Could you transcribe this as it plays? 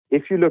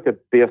if you look at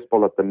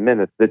baseball at the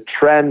minute, the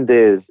trend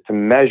is to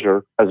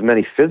measure as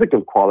many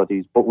physical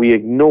qualities, but we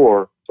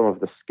ignore some of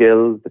the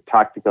skill, the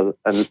tactical,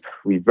 and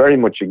we very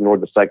much ignore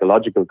the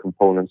psychological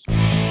components.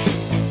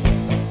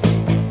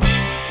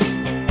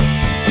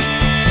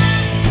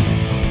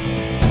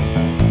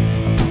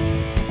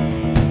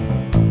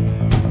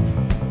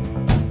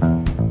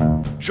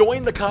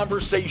 Join the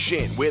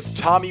conversation with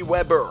Tommy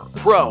Weber.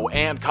 Pro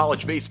and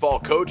college baseball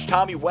coach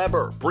Tommy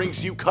Weber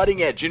brings you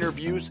cutting-edge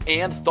interviews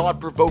and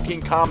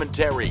thought-provoking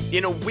commentary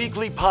in a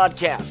weekly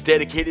podcast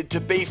dedicated to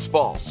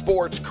baseball,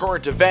 sports,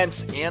 current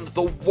events, and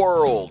the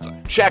world.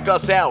 Check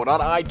us out on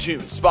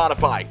iTunes,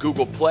 Spotify,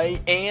 Google Play,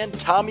 and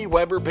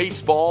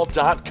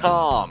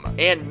TommyWeberBaseball.com.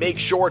 And make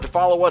sure to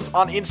follow us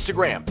on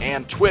Instagram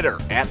and Twitter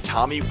at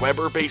Tommy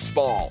Weber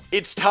Baseball.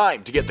 It's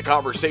time to get the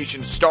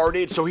conversation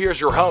started, so here's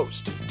your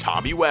host,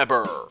 Tommy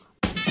Weber.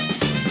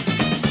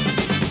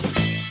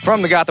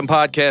 From the Gotham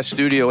Podcast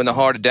Studio in the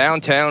heart of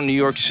downtown New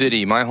York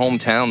City, my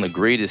hometown, the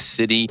greatest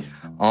city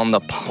on the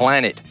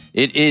planet.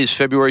 It is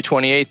February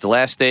 28th, the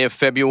last day of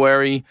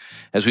February,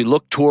 as we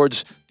look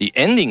towards the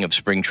ending of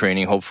spring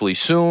training, hopefully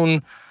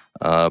soon.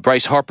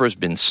 Bryce Harper's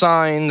been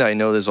signed. I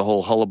know there's a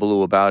whole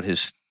hullabaloo about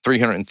his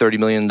 $330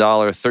 million,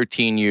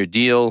 13-year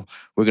deal.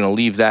 We're going to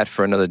leave that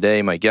for another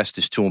day. My guest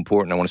is too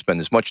important. I want to spend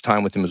as much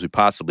time with him as we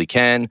possibly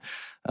can.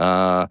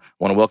 I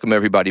want to welcome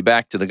everybody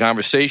back to the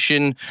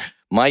conversation.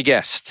 My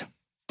guest,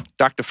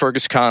 Dr.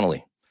 Fergus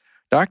Connolly.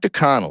 Dr.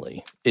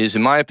 Connolly is,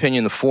 in my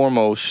opinion, the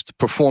foremost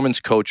performance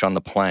coach on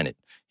the planet.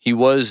 He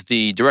was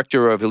the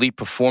director of elite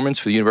performance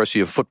for the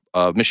University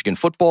of Michigan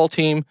football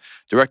team,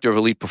 director of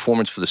elite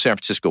performance for the San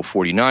Francisco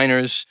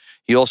 49ers.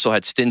 He also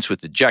had stints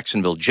with the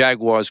Jacksonville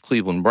Jaguars,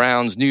 Cleveland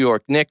Browns, New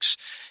York Knicks,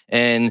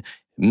 and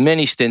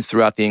many stints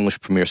throughout the English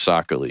Premier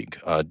Soccer League.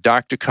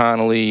 Dr.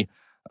 Connolly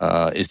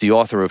is the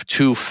author of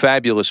two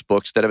fabulous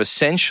books that have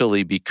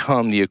essentially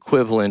become the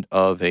equivalent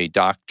of a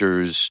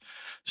doctor's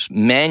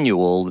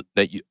manual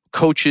that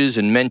coaches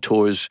and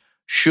mentors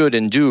should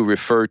and do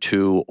refer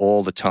to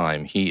all the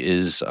time. He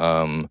is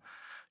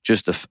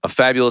just a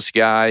fabulous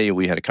guy.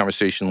 We had a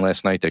conversation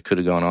last night that could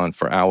have gone on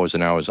for hours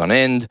and hours on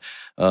end.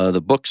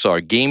 The books are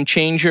Game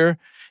Changer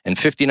and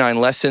 59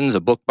 Lessons,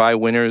 a book by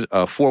winners,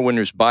 for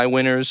winners by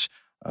winners.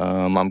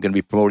 I'm going to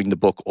be promoting the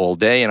book all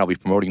day, and I'll be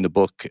promoting the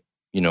book,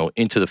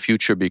 into the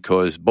future,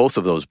 because both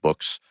of those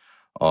books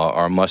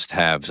are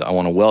must-haves. I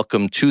want to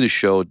welcome to the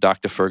show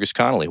Dr. Fergus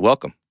Connolly.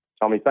 Welcome.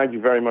 Tommy, thank you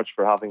very much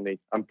for having me.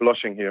 I'm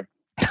blushing here.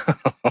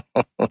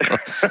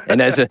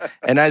 and as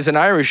an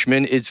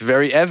Irishman, it's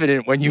very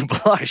evident when you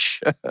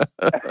blush.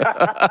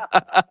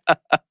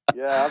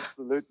 Yeah,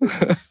 absolutely.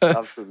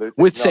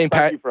 With St. St.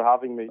 Thank you for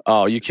having me.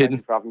 Oh, you kidding?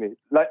 Thank you for having me.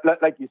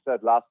 Like you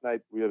said last night,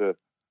 we had a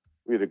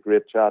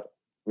great chat.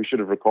 We should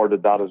have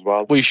recorded that as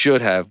well. We should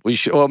have.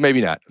 Well,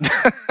 maybe not.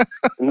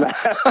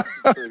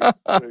 True.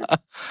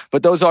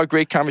 But those are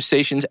great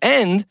conversations.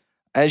 And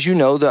as you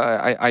know,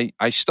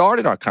 I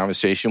started our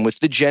conversation with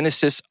the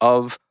genesis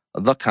of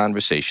the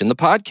conversation, the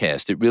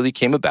podcast. It really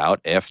came about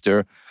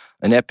after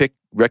an epic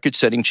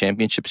record-setting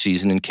championship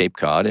season in Cape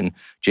Cod, and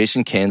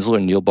Jason Kanzler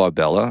and Neil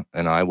Barbella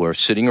and I were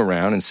sitting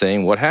around and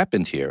saying, what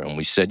happened here? And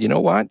we said, you know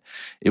what?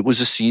 It was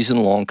a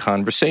season-long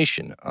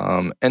conversation.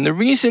 And the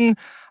reason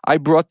I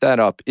brought that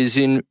up is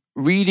in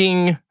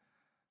reading,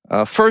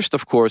 first,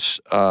 of course,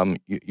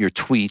 your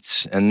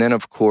tweets, and then,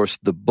 of course,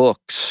 the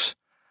books.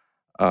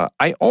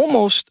 I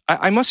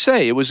must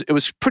say, it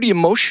was pretty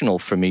emotional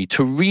for me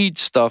to read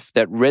stuff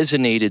that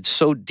resonated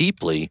so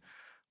deeply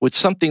with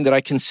something that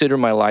I consider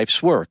my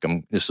life's work.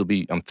 I'm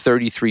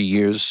 33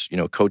 years,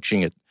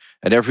 coaching at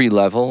every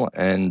level,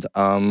 and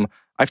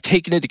I've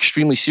taken it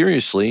extremely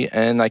seriously,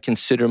 and I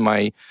consider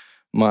my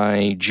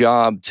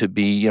job to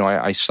be,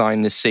 I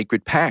sign this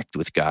sacred pact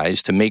with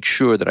guys to make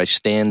sure that I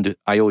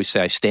always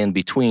say I stand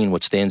between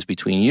what stands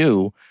between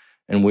you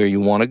and where you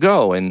want to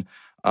go. And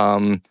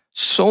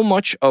so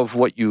much of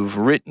what you've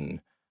written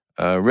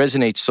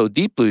resonates so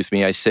deeply with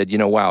me. I said,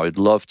 wow, I'd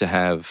love to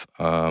have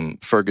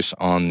Fergus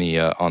on the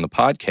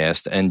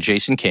podcast, and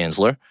Jason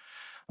Kanzler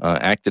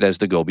acted as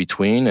the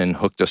go-between and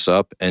hooked us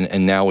up,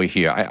 and now we're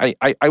here.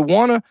 I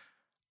want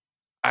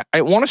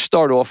to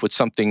start off with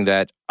something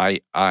that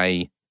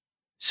I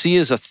see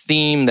as a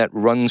theme that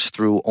runs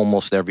through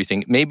almost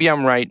everything. Maybe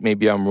I'm right,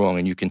 maybe I'm wrong,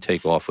 and you can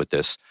take off with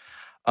this.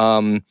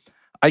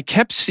 I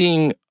kept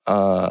seeing.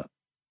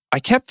 I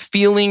kept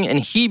feeling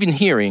and even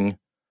hearing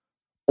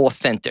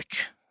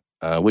authentic,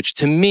 which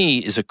to me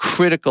is a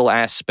critical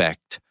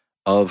aspect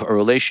of a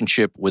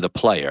relationship with a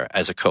player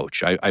as a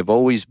coach. I've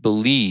always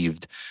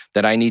believed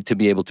that I need to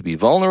be able to be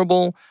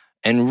vulnerable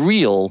and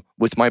real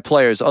with my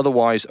players.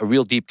 Otherwise, a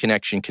real deep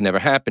connection can never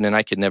happen, and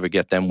I could never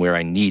get them where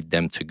I need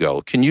them to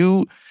go.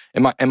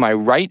 Am I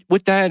right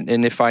with that?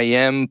 And if I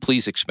am,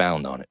 please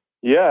expound on it.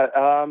 Yeah,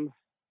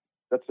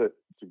 that's a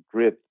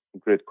great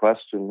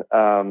question.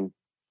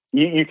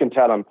 You can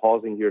tell I'm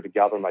pausing here to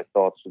gather my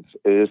thoughts. It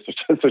is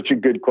such a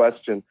good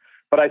question.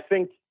 But I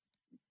think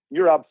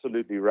you're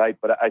absolutely right.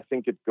 But I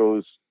think it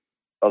goes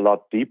a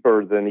lot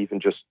deeper than even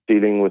just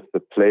dealing with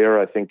the player.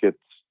 I think it's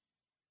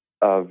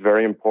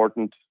very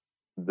important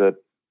that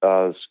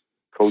as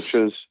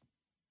coaches,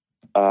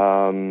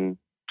 but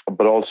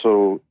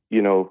also,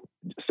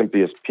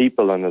 simply as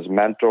people and as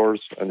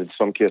mentors, and in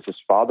some cases,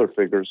 father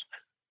figures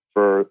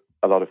for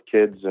a lot of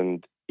kids,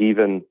 and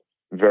even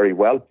very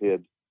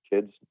well-paid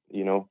kids.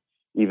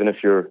 Even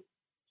if you're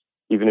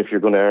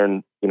going to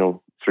earn,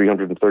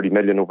 330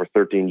 million over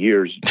 13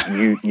 years,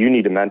 you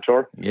need a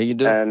mentor. Yeah, you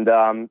do. And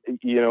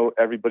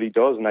everybody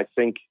does. And I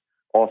think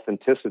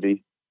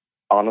authenticity,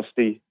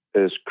 honesty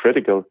is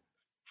critical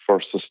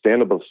for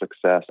sustainable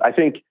success. I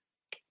think,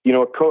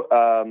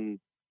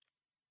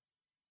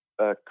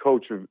 a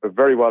coach, a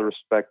very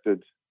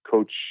well-respected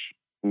coach,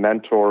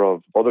 mentor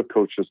of other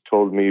coaches,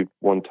 told me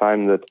one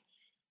time that,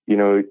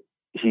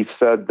 he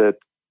said that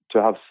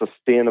to have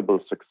sustainable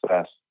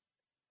success,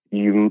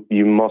 you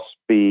must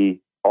be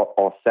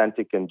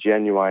authentic and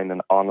genuine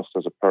and honest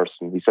as a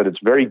person. He said it's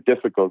very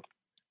difficult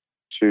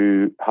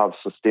to have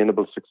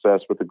sustainable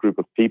success with a group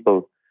of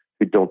people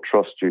who don't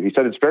trust you. He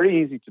said it's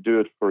very easy to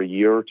do it for a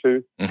year or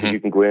two. Mm-hmm. You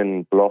can go in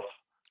and bluff,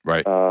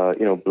 right?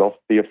 Bluff,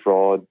 be a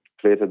fraud,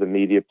 play to the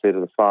media, play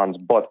to the fans.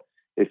 But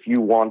if you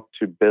want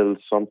to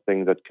build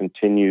something that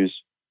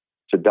continues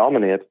to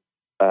dominate,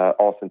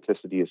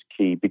 authenticity is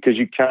key, because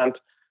you can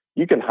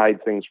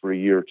hide things for a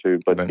year or two,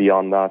 but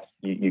beyond that,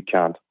 you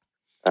can't.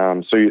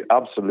 So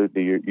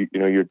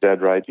you're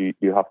dead right.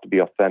 You have to be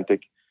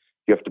authentic.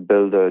 You have to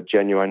build a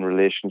genuine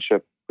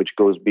relationship, which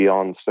goes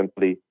beyond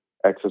simply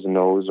X's and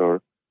O's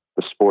or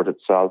the sport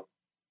itself,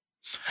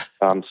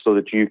 so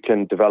that you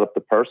can develop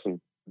the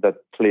person that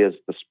plays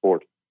the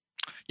sport.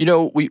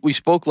 We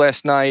spoke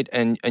last night,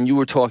 and you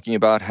were talking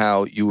about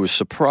how you were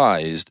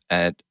surprised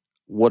at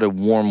what a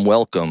warm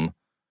welcome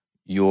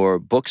your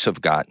books have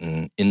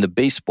gotten in the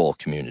baseball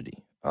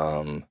community.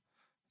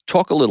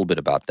 Talk a little bit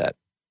about that.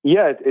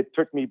 Yeah, it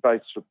took me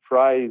by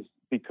surprise,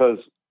 because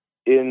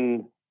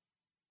in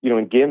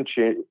game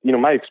change,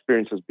 my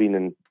experience has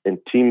been in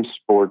team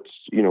sports,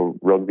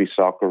 rugby,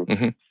 soccer,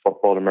 mm-hmm.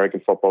 football, American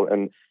football.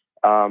 And,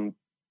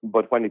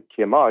 but when it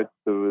came out,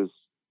 there was,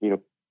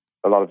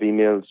 a lot of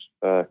emails,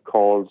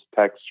 calls,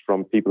 texts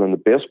from people in the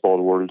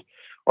baseball world,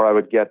 or I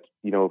would get,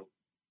 you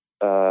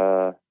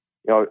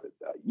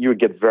would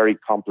get very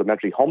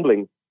complimentary,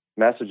 humbling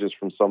messages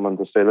from someone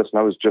to say, listen,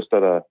 I was just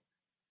at a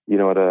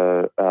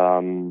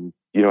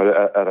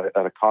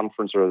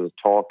conference or at a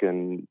talk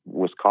in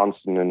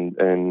Wisconsin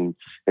and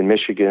in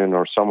Michigan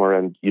or somewhere,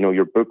 and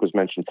your book was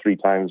mentioned 3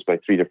 times by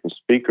 3 different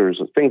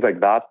speakers, things like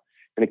that.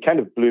 And it kind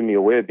of blew me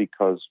away,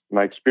 because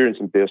my experience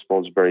in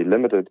baseball is very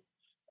limited,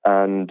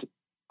 and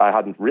I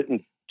hadn't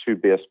written to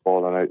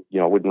baseball, and I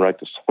wouldn't write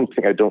to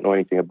something I don't know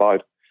anything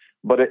about.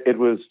 But it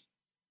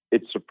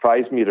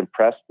surprised me, it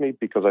impressed me,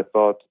 because I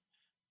thought,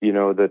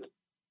 that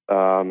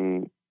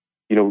I've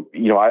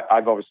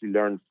obviously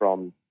learned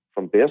from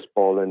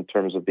baseball in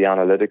terms of the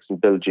analytics and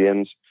Bill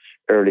James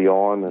early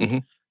on, and mm-hmm.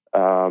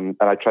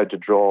 And I tried to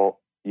draw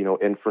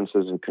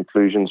inferences and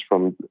conclusions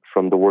from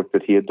the work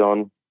that he had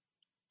done,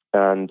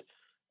 and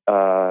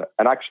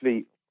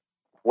actually,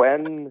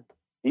 when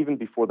even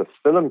before the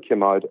film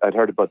came out, I'd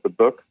heard about the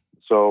book,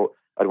 so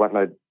I went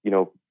and I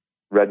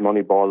read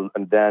Moneyball,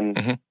 and then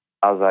mm-hmm.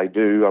 as I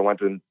do, I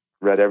went and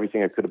read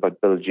everything I could about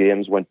Bill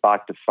James, went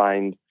back to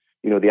find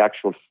the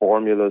actual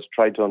formulas,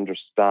 tried to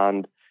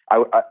understand.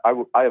 I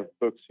have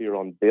books here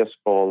on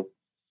baseball,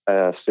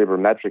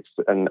 sabermetrics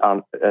and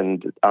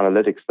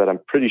analytics that I'm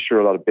pretty sure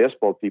a lot of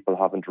baseball people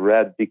haven't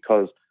read,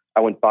 because I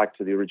went back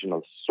to the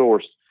original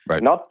source,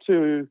 right. Not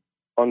to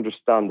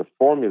understand the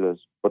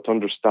formulas, but to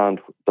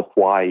understand the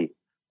why.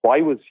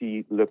 Why was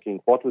he looking?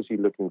 What was he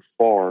looking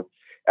for?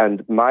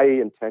 And my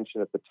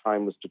intention at the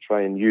time was to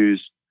try and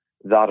use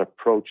that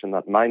approach and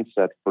that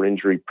mindset for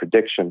injury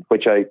prediction,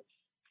 which I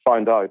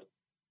found out,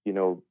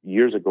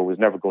 years ago was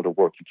never going to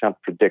work. You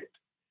can't predict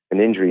an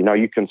injury. Now,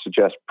 you can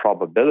suggest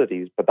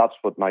probabilities, but that's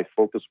what my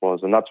focus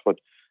was, and that's what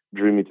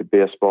drew me to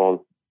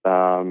baseball,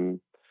 originally,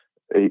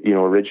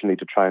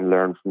 to try and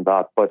learn from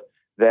that. But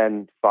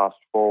then fast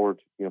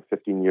forward,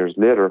 15 years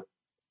later,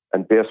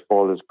 and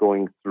baseball is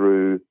going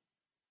through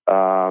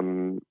a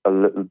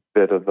little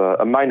bit of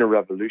a minor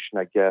revolution,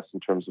 I guess, in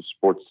terms of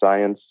sports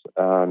science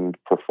and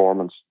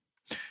performance.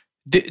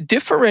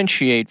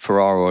 Differentiate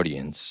for our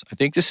audience. I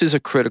think this is a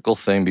critical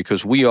thing,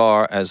 because we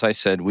are, as I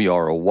said, we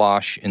are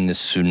awash in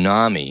this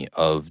tsunami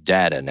of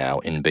data now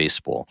in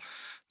baseball.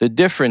 The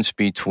difference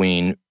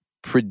between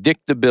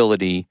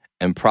predictability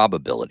and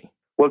probability.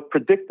 Well,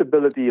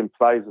 predictability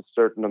implies a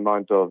certain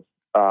amount of,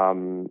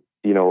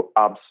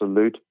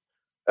 absolute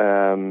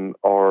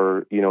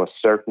or a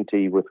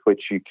certainty with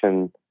which you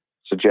can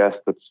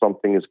suggest that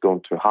something is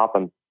going to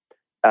happen.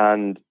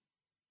 And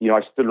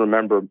I still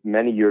remember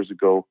many years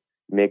ago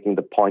making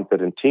the point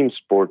that in team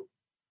sport,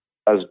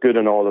 as good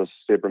and all as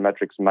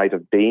sabermetrics might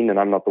have been, and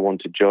I'm not the one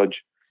to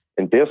judge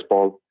in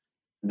baseball,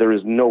 there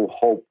is no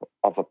hope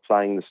of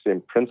applying the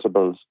same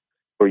principles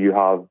where you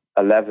have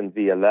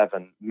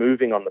 11v11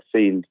 moving on the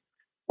field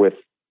with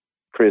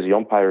crazy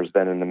umpires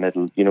then in the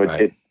middle.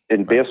 Right.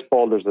 In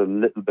baseball, there's a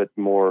little bit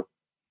more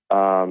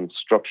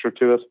structure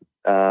to it,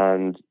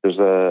 and there's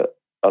a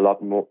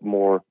lot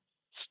more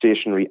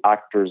stationary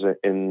actors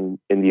in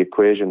the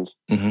equations.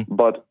 Mm-hmm.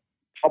 But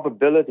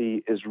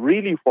probability is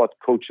really what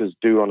coaches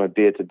do on a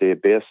day-to-day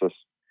basis.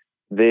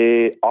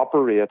 They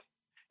operate,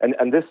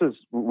 and this is,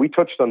 we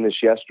touched on this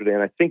yesterday,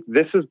 and I think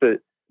this is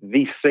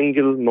the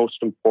single most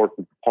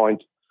important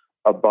point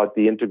about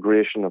the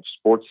integration of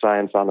sports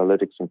science,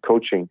 analytics, and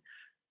coaching.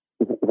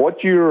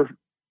 What your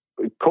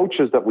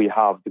coaches that we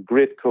have, the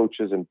great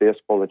coaches in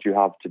baseball that you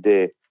have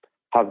today,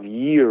 have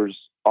years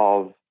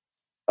of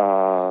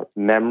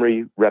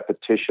memory,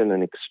 repetition,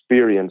 and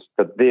experience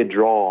that they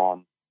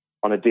draw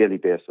on a daily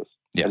basis.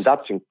 Yes. And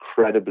that's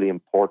incredibly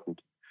important.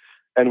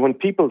 And when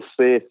people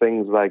say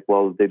things like,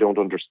 well, they don't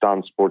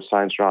understand sports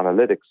science or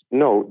analytics,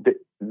 no,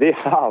 they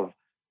have.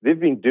 They've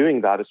been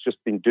doing that. It's just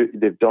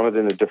they've done it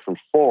in a different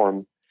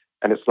form.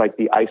 And it's like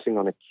the icing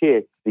on a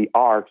cake. The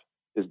art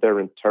is their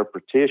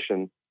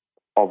interpretation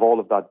of all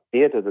of that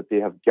data that they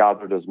have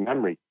gathered as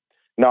memory.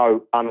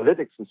 Now,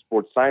 analytics and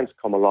sports science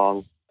come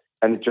along,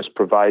 and it just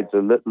provides a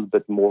little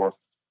bit more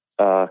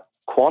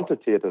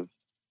quantitative,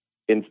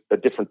 a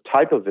different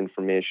type of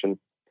information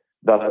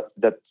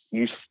that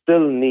you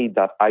still need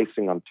that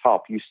icing on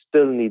top. You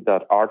still need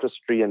that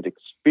artistry and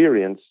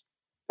experience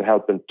to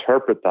help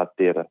interpret that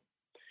data.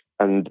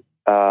 And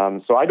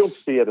so I don't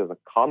see it as a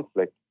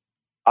conflict.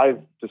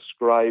 I've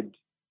described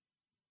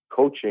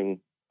coaching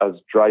as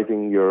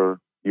driving your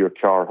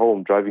car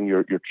home, driving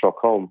your truck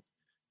home.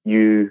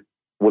 You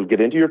will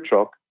get into your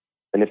truck,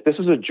 and if this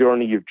is a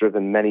journey you've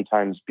driven many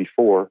times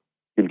before,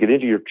 you'll get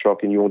into your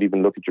truck and you won't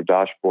even look at your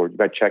dashboard. You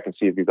might check and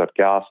see if you've got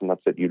gas, and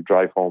that's it. You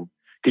drive home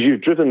because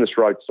you've driven this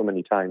route so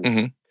many times.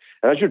 Mm-hmm.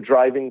 And as you're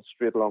driving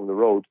straight along the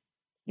road,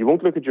 you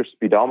won't look at your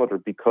speedometer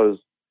because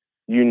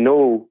you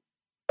know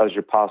as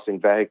you're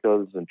passing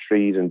vehicles and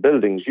trees and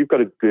buildings, you've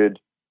got a good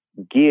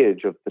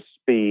gauge of the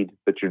speed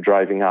that you're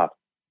driving at.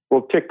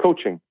 Well, take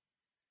coaching.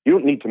 You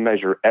don't need to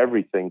measure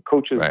everything.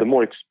 Coaches, right. The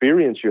more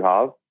experience you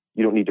have,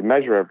 you don't need to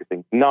measure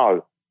everything.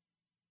 Now,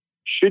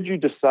 should you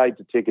decide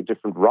to take a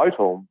different route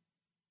home,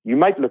 you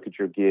might look at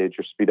your gauge,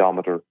 your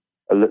speedometer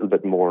a little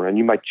bit more, and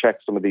you might check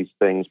some of these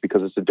things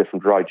because it's a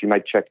different route. You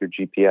might check your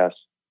GPS.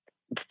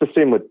 It's the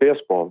same with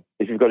baseball.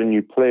 If you've got a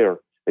new player,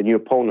 a new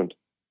opponent,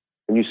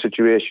 a new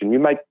situation, you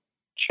might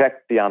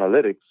check the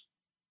analytics,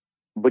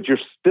 but you're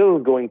still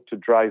going to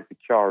drive the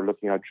car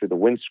looking out through the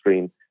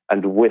windscreen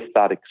and with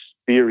that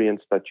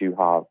experience that you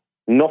have.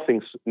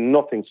 Nothing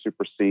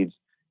supersedes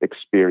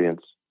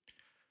experience.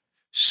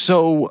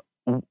 So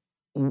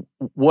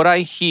what I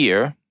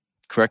hear,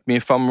 correct me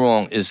if I'm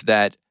wrong, is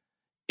that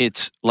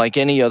it's like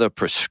any other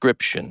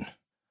prescription.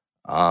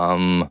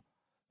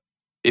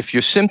 If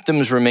your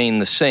symptoms remain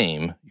the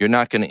same, you're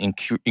not going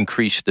to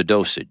increase the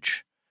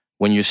dosage.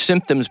 When your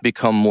symptoms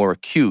become more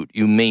acute,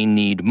 you may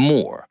need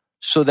more.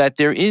 So that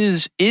there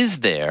is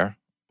there,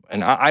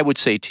 and I would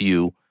say to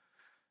you,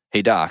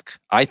 hey, doc,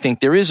 I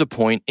think there is a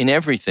point in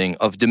everything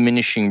of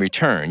diminishing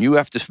return. You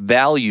have to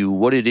value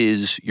what it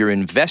is you're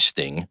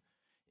investing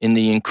in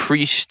the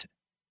increased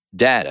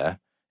data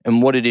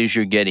and what it is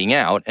you're getting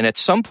out. And at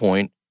some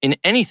point in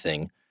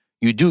anything,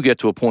 you do get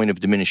to a point of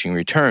diminishing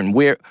return.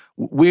 Where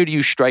do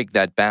you strike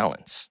that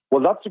balance?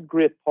 Well, that's a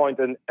great point.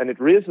 And it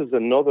raises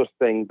another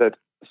thing that,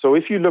 so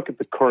if you look at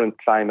the current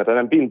climate, and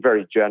I'm being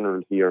very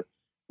general here,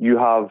 you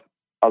have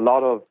a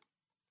lot of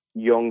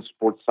young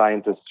sports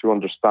scientists who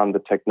understand the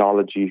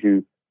technology,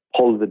 who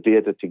pull the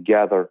data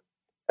together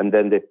and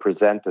then they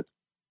present it.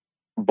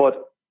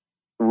 But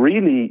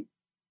really,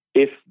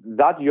 if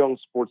that young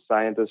sports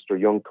scientist or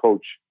young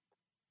coach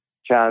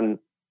can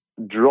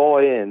draw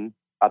in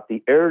at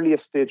the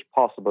earliest stage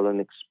possible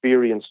an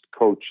experienced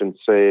coach and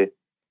say,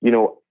 you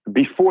know,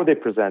 before they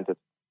present it,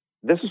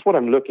 this is what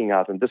I'm looking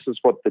at and this is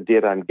what the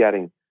data I'm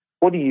getting.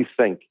 What do you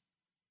think?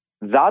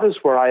 That is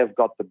where I have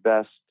got the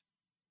best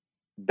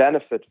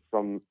benefit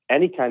from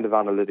any kind of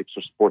analytics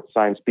or sports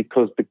science,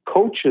 because the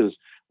coaches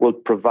will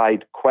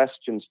provide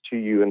questions to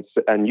you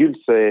and you'll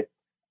say,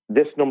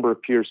 this number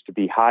appears to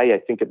be high. I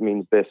think it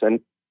means this. And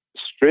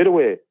straight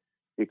away,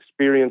 the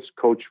experienced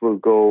coach will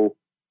go,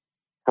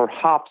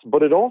 perhaps,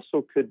 but it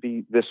also could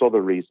be this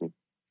other reason.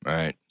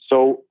 Right.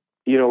 So,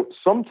 you know,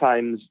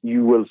 sometimes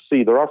you will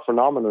see there are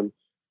phenomena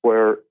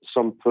where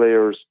some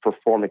players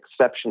perform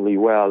exceptionally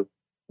well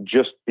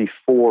just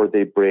before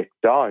they break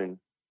down,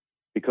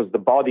 because the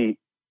body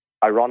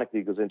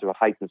ironically goes into a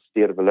heightened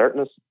state of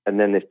alertness and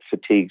then it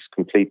fatigues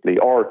completely.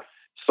 Or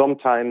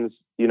sometimes,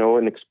 you know,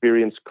 an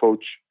experienced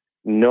coach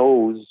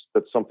knows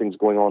that something's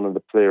going on in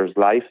the player's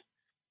life.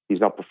 He's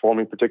not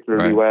performing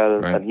particularly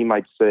well, and he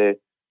might say,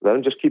 let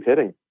him just keep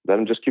hitting. Let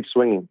him just keep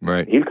swinging.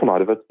 Right. He'll come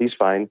out of it. He's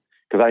fine.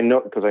 Because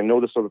I know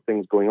this sort of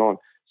thing's going on.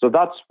 So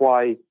that's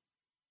why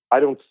I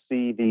don't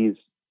see these.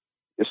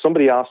 If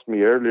somebody asked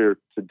me earlier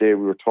today,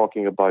 we were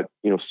talking about,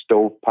 you know,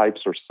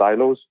 stovepipes or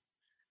silos,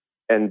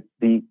 and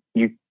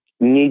you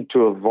need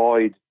to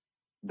avoid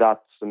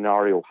that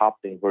scenario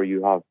happening where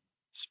you have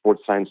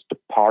sports science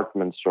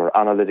departments or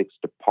analytics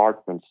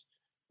departments.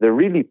 They're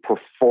really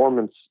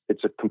performance.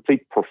 It's a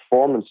complete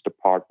performance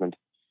department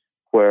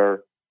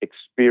where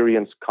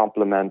experience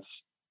complements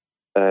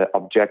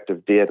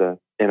objective data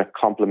in a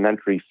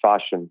complementary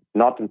fashion,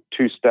 not in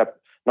two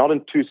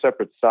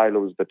separate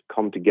silos that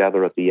come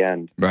together at the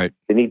end. Right.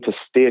 They need to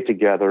stay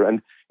together,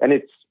 and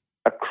it's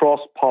a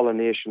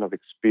cross-pollination of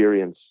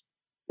experience,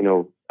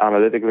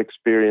 analytical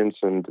experience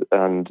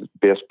and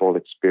baseball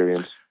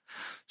experience.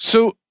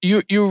 So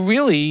you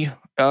really,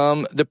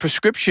 the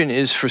prescription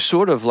is for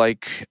sort of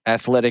like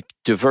athletic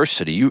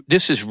diversity.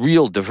 This is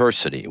real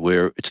diversity,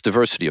 where it's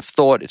diversity of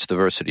thought, it's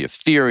diversity of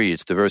theory,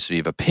 it's diversity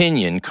of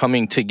opinion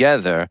coming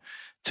together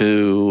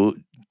to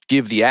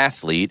give the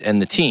athlete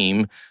and the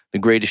team the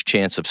greatest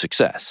chance of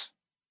success.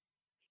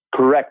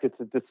 Correct. It's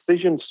a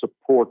decision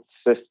support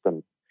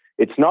system.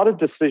 It's not a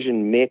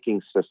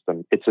decision-making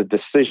system. It's a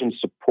decision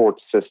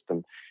support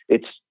system.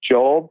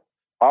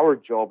 Our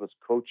job as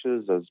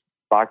coaches, as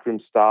backroom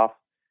staff,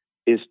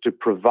 is to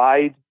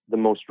provide the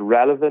most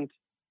relevant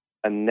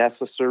and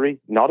necessary,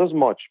 not as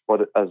much,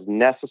 but as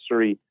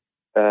necessary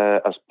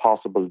as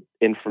possible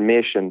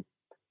information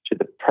to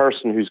the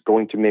person who's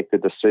going to make the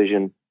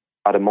decision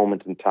at a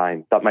moment in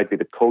time. That might be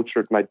the coach,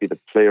 or it might be the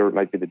player, it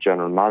might be the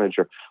general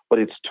manager, but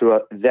it's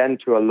then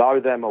to allow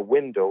them a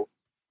window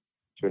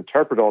to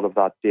interpret all of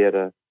that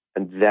data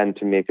and then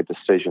to make a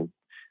decision.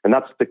 And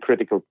that's the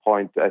critical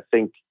point. I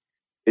think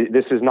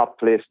this is not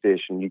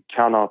PlayStation. You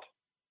cannot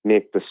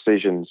make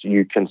decisions.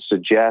 You can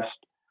suggest,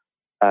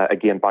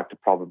 again, back to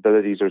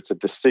probabilities, or it's a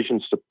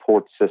decision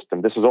support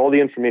system. This is all the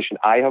information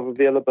I have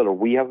available or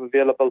we have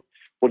available.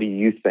 What do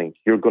you think?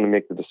 You're going to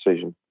make the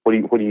decision. What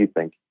do you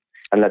think?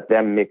 And let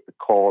them make the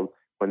call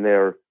when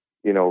they're,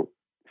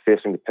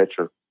 facing the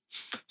pitcher.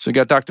 So you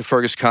got Dr.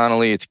 Fergus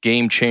Connolly. It's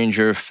Game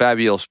Changer,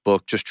 fabulous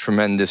book, just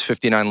tremendous.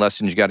 59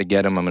 lessons, you got to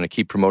get them. I'm going to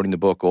keep promoting the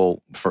book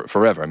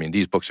forever. I mean,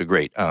 these books are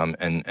great.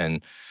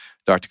 And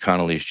Dr.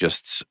 Connolly is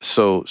just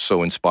so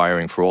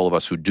inspiring for all of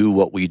us who do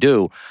what we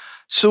do.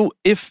 So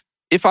if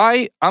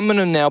I'm going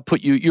to now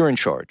put you're in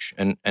charge,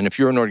 and if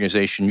you're an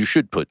organization, you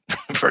should put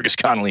Fergus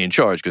Connolly in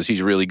charge because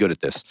he's really good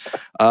at this.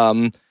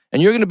 And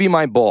you're going to be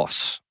my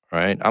boss,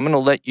 right? I'm going to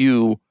let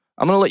you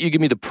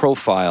give me the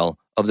profile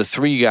of the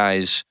three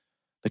guys,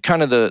 the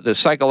kind of the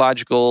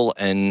psychological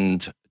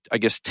and I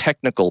guess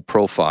technical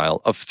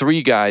profile of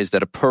three guys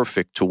that are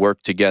perfect to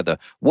work together.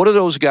 What do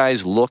those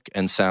guys look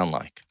and sound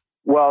like?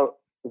 Well,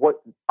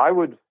 what I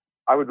would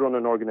run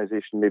an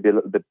organization maybe a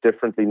little bit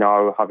differently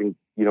now, having,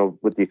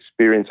 with the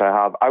experience I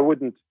have. I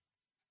wouldn't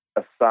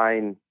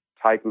assign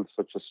titles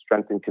such as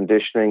strength and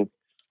conditioning,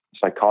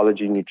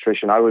 psychology,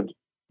 nutrition. I would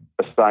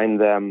assign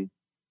them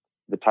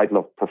the title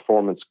of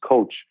performance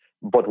coach,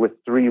 but with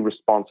three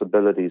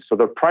responsibilities. So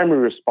their primary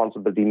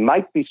responsibility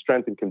might be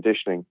strength and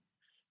conditioning,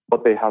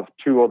 but they have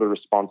two other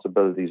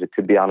responsibilities. It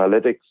could be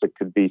analytics, it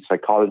could be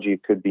psychology,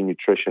 it could be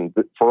nutrition,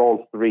 for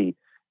all three.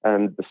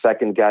 And the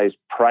second guy's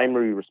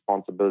primary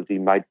responsibility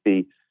might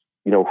be,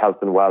 health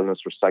and wellness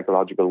or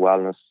psychological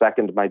wellness.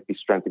 Second might be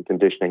strength and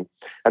conditioning.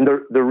 And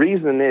the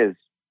reason is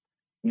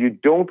you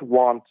don't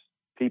want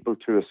people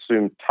to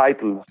assume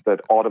titles that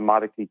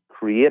automatically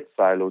create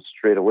silos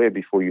straight away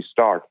before you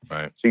start.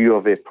 Right. So you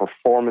have a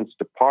performance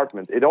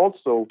department. It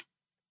also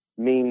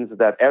means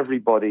that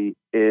everybody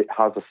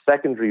has a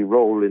secondary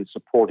role in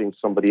supporting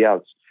somebody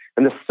else.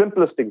 And the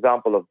simplest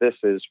example of this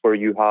is where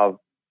you have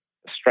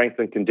a strength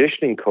and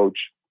conditioning coach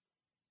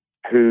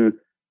who,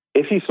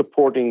 if he's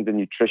supporting the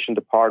nutrition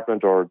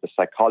department or the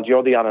psychology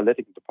or the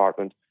analytics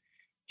department,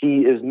 he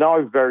is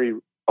now very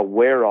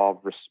aware of,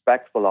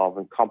 respectful of,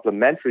 and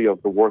complimentary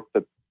of the work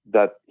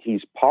that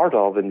he's part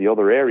of in the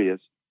other areas.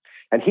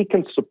 And he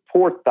can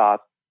support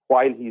that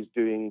while he's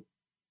doing,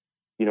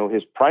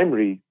 his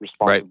primary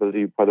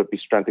responsibility, right, whether it be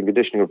strength and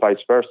conditioning or vice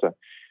versa.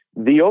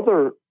 The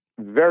other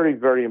very,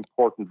 very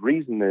important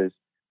reason is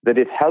that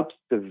it helps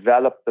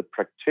develop the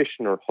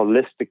practitioner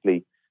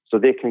holistically so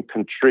they can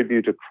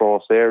contribute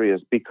across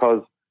areas,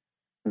 because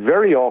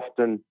very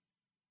often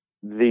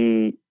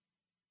the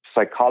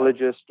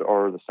psychologist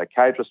or the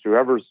psychiatrist,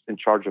 whoever's in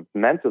charge of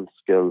mental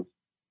skills,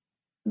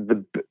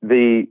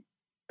 they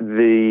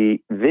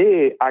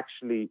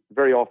actually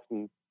very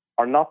often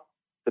are not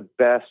the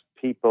best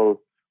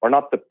people or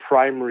not the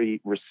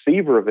primary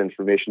receiver of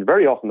information.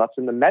 Very often that's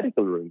in the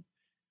medical room.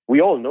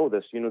 We all know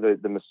this, the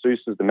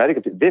masseuses, the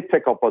medical team, they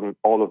pick up on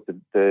all of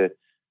the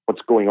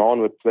what's going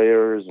on with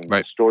players and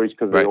right, the stories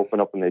because right, they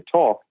open up and they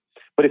talk.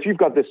 But if you've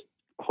got this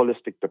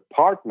holistic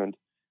department,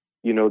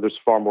 there's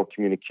far more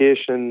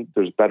communication,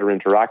 there's better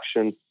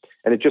interaction,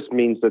 and it just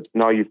means that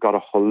now you've got a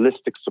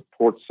holistic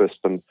support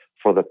system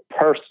for the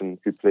person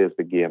who plays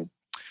the game.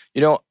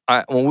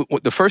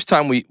 The first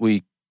time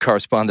we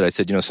corresponded, I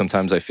said,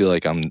 sometimes I feel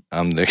like I'm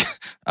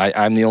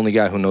the only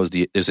guy who knows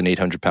there's an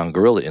 800-pound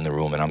gorilla in the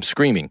room, and I'm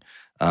screaming.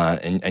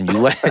 And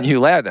you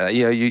laughed.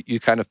 You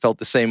kind of felt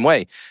the same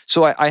way.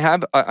 So I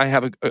have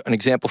an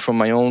example from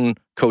my own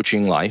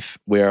coaching life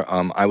where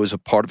I was a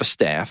part of a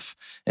staff,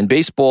 and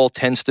baseball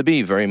tends to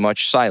be very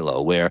much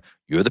silo, where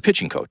you're the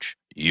pitching coach,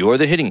 you're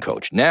the hitting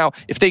coach. Now,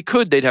 if they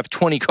could, they'd have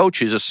 20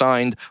 coaches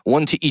assigned,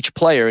 one to each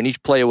player, and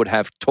each player would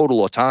have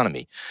total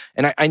autonomy.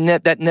 And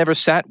that never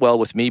sat well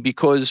with me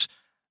because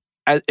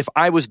if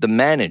I was the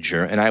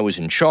manager and I was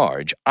in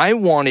charge, I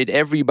wanted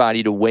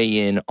everybody to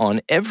weigh in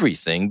on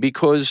everything,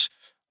 because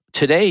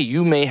today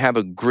you may have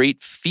a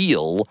great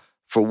feel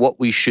for what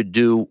we should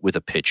do with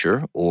a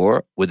pitcher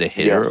or with a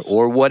hitter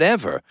or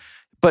whatever.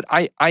 But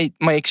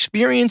my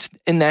experience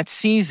in that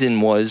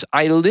season was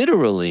I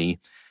literally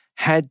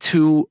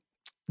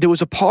there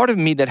was a part of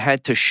me that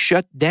had to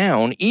shut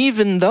down,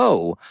 even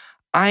though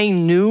I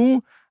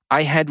knew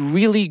I had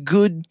really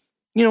good,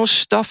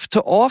 stuff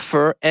to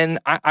offer. And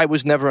I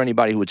was never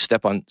anybody who would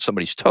step on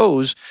somebody's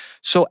toes.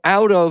 So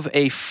out of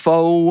a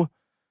faux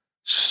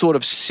sort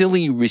of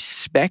silly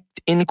respect,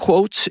 in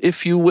quotes,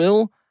 if you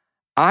will,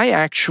 I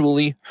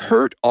actually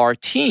hurt our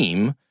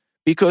team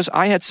because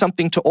I had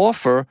something to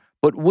offer,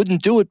 but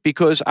wouldn't do it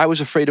because I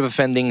was afraid of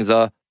offending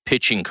the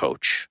pitching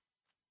coach.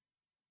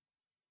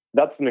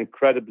 That's an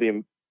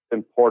incredibly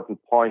important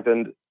point.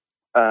 And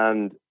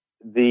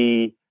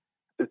the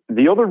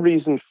other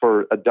reason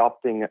for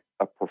adopting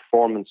a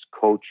performance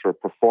coach or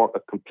a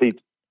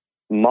complete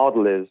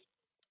model is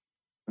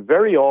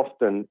very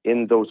often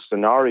in those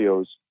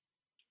scenarios,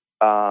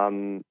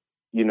 the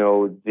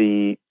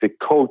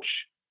coach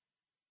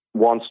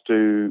wants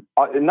to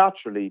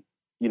naturally,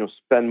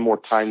 spend more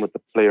time with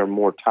the player,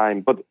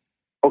 but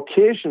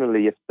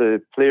occasionally if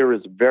the player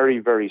is very,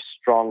 very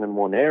strong in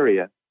one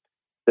area,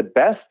 the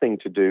best thing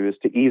to do is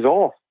to ease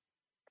off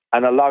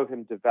and allow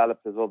him to develop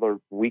his other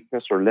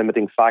weakness or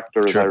limiting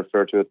factor, as I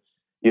refer to it,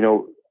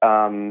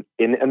 in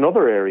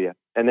another area.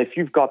 And if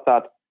you've got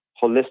that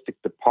holistic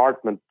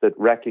department that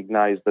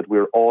recognize that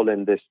we're all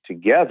in this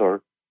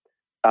together,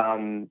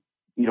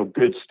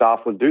 good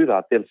staff will do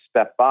that. They'll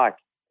step back.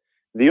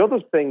 The other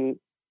thing,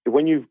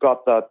 when you've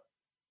got that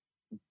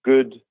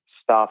good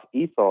staff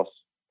ethos,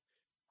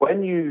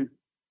 when you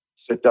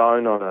sit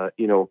down on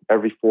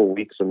every 4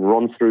 weeks and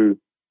run through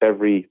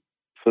every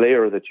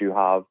player that you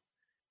have,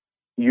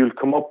 you'll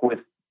come up with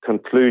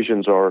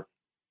conclusions or,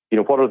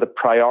 what are the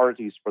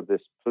priorities for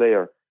this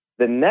player?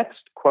 The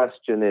next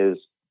question is,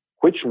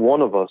 which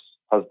one of us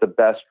has the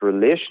best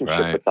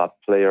relationship with that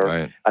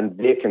player and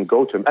they can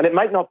go to him? And it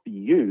might not be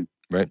you.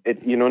 Right.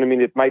 You know what I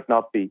mean? It might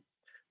not be.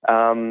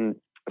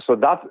 So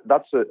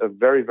that's a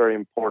very, very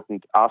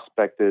important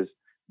aspect is,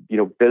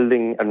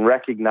 building and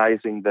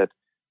recognizing that,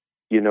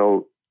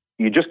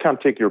 you just can't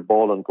take your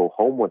ball and go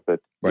home with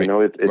it. Right.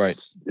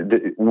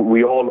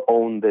 We all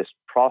own this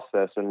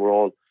process and we're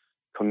all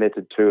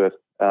committed to it.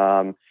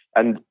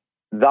 And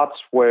that's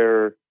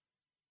where,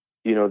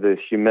 the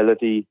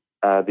humility,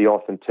 the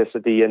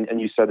authenticity,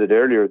 and you said it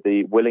earlier,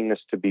 the willingness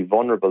to be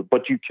vulnerable,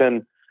 but you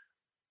can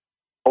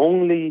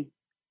only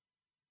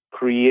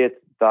create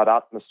that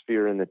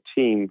atmosphere in the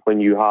team when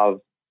you have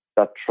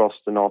that trust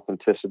and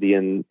authenticity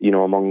in,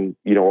 among,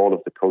 all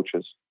of the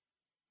coaches.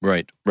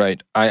 Right.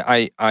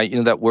 I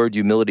that word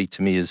humility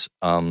to me is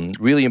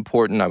really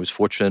important. I was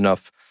fortunate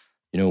enough,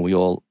 we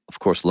all, of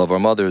course, love our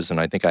mothers, and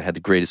I think I had the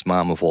greatest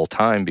mom of all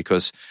time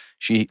because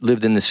she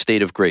lived in this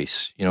state of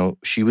grace.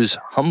 She was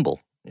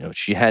humble.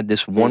 She had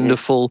this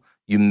wonderful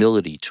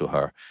humility to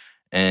her,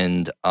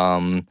 and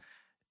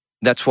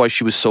that's why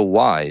she was so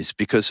wise,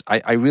 because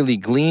I really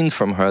gleaned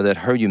from her that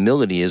her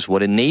humility is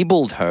what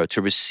enabled her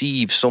to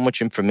receive so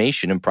much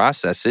information and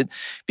process it,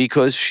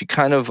 because she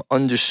kind of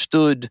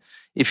understood,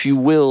 if you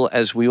will,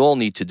 as we all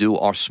need to do,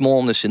 our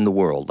smallness in the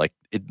world. Like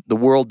the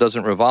world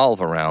doesn't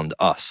revolve around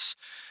us.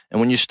 And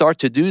when you start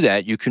to do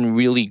that, you can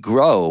really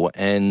grow.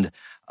 And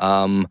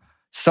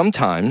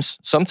sometimes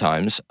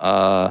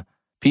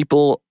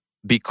people,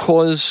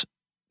 because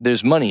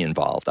there's money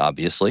involved,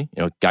 obviously,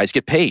 guys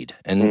get paid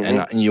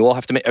and you all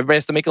have to everybody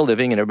has to make a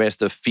living and everybody has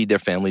to feed their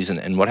families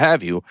and what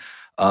have you.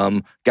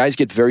 Guys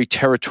get very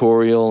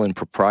territorial and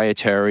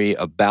proprietary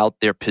about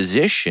their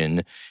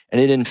position,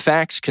 and it in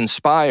fact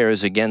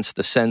conspires against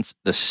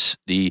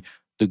the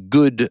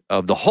good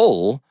of the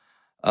whole,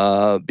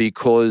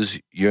 because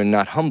you're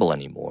not humble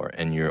anymore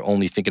and you're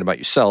only thinking about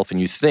yourself,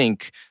 and you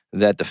think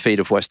that the fate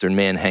of Western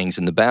man hangs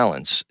in the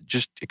balance.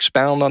 Just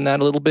expound on that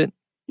a little bit.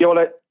 Yeah,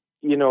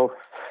 well,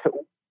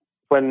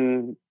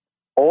 when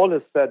all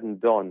is said and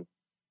done,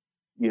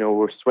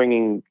 we're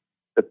swinging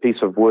a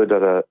piece of wood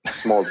at a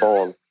small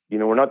ball.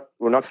 We're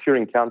not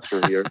curing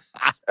cancer here,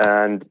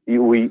 and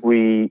we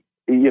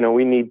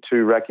need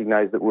to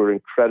recognize that we're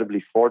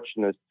incredibly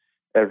fortunate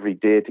every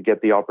day to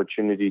get the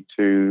opportunity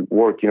to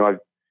work. I've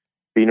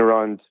been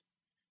around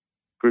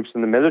groups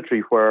in the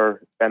military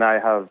where,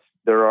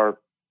 there are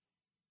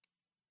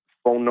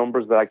phone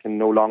numbers that I can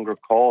no longer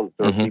call.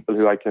 There are people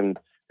who I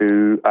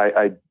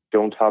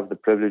don't have the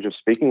privilege of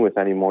speaking with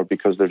anymore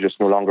because they're just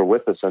no longer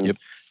with us. And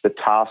the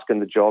task and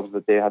the jobs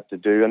that they had to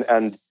do,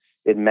 and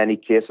in many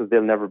cases,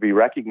 they'll never be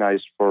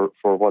recognized for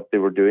what they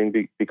were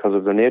doing because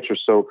of their nature.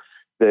 So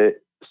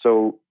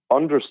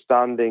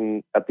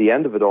understanding at the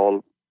end of it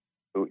all,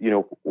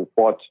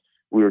 what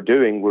we were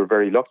doing, we're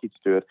very lucky to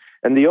do it.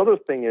 And the other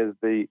thing is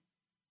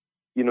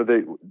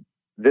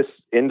this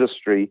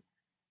industry,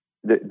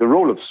 the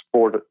role of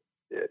sport,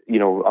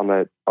 on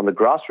the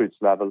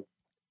grassroots level,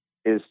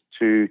 is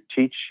to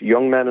teach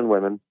young men and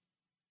women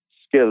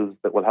skills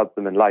that will help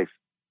them in life.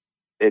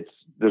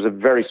 there's a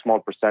very small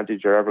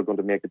percentage are ever going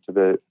to make it to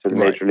the Right.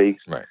 major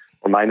leagues Right.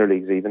 or minor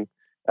leagues even.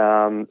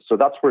 So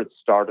that's where it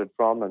started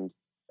from, and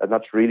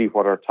that's really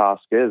what our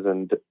task is.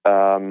 And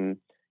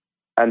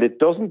it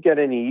doesn't get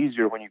any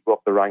easier when you go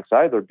up the ranks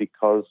either,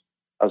 because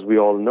as we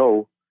all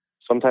know,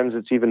 sometimes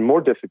it's even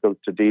more difficult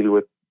to deal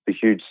with the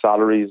huge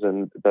salaries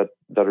and that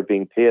are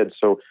being paid.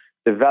 So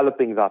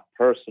developing that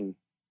person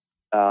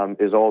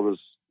is always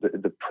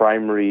the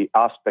primary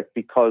aspect,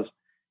 because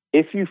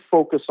if you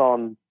focus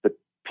on the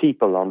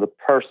people, on the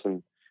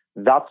person,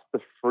 that's the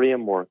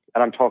framework.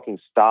 And I'm talking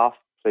staff,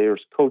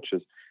 players,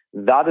 coaches.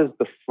 That is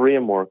the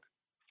framework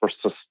for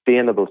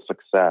sustainable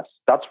success.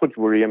 That's what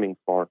we're aiming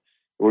for.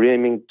 We're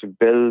aiming to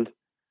build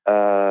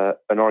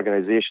an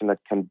organization that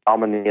can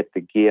dominate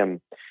the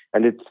game.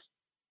 And it's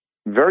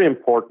very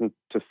important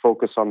to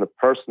focus on the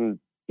person,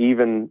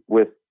 even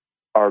with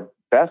our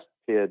best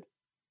paid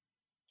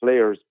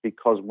players,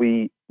 because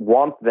we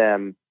want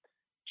them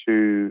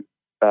to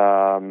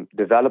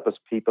develop as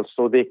people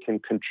so they can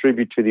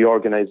contribute to the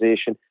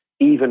organization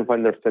even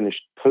when they're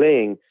finished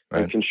playing,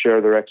 Right. and can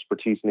share their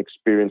expertise and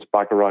experience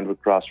back around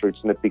with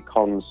grassroots, and it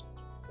becomes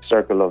a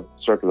circle of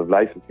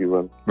life, if you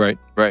will. Right.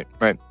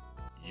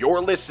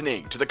 You're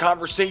listening to The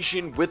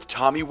Conversation with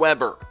Tommy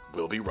Weber.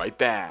 We'll be right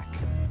back.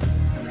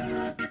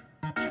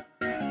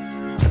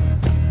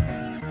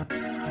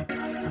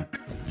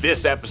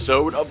 This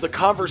episode of The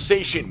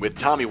Conversation with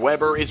Tommy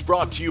Weber is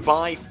brought to you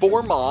by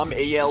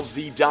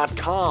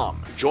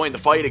ForMomALZ.com. Join the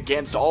fight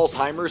against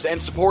Alzheimer's and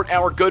support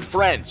our good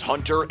friends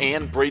Hunter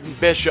and Braden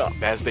Bishop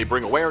as they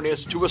bring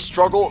awareness to a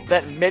struggle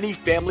that many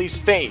families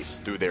face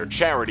through their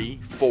charity,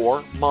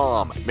 For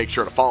Mom. Make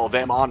sure to follow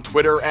them on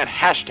Twitter at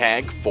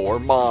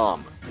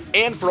 #ForMom.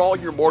 And for all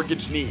your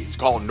mortgage needs,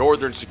 call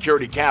Northern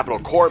Security Capital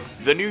Corp.,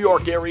 the New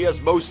York area's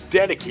most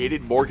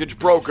dedicated mortgage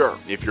broker.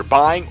 If you're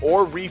buying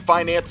or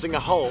refinancing a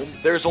home,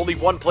 there's only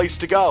one place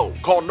to go.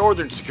 Call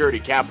Northern Security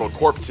Capital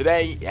Corp.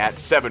 today at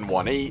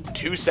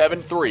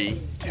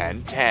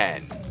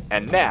 718-273-1010.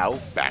 And now,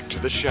 back to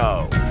the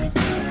show.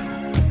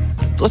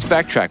 Let's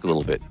backtrack a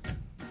little bit.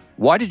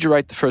 Why did you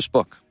write the first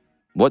book?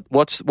 What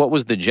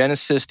was the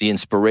genesis, the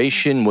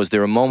inspiration? Was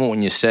there a moment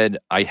when you said,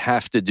 I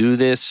have to do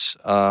this?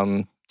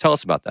 Tell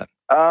us about that.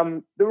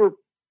 There were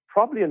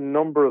probably a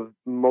number of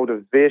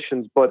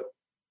motivations, but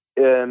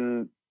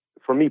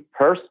for me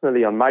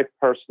personally, on my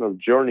personal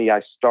journey,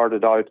 I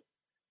started out,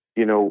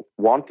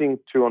 wanting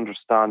to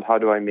understand how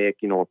do I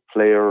make, a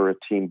player or a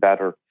team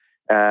better.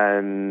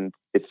 And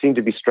it seemed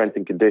to be strength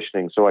and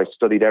conditioning. So I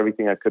studied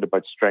everything I could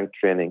about strength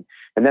training.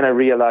 And then I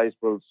realized,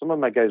 well, some of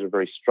my guys are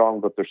very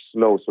strong, but they're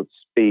slow. So it's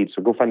speed.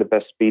 So go find the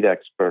best speed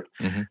expert.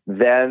 Mm-hmm.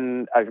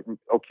 Then,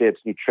 it's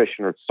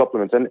nutrition or it's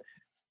supplements. And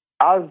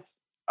as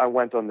I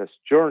went on this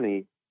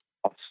journey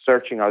of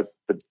searching out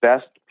the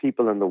best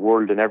people in the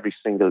world in every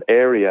single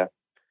area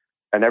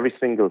and every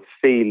single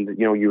field.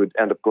 You would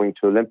end up going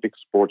to Olympic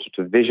sports or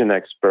to vision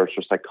experts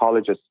or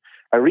psychologists.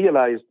 I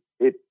realized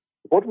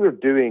what we're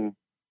doing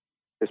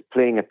is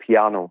playing a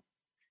piano.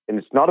 And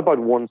it's not about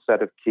one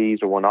set of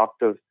keys or one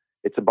octave.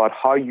 It's about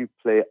how you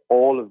play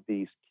all of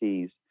these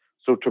keys.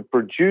 So to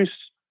produce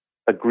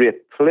a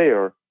great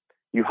player,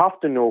 you have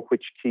to know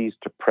which keys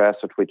to press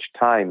at which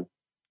time.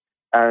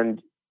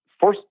 And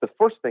the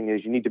first thing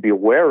is you need to be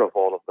aware of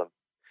all of them.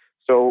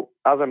 So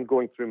as I'm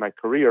going through my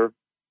career,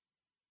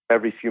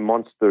 every few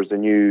months there's a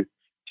new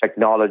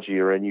technology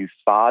or a new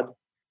fad.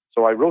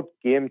 So I wrote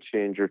Game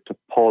Changer to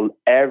pull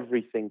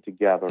everything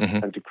together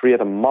and to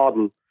create a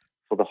model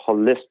for the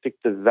holistic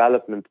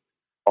development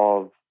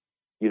of,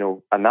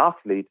 an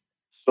athlete,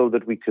 so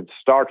that we could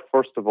start,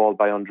 first of all,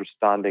 by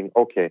understanding,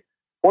 okay,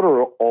 what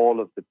are all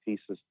of the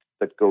pieces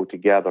that go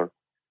together?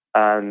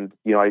 And,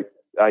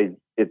 I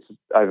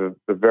have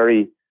a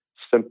very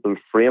simple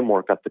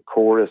framework. At the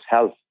core is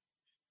health,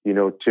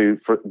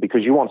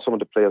 because you want someone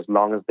to play as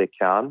long as they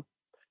can.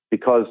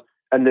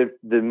 And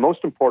the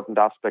most important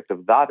aspect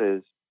of that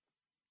is,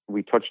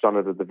 we touched on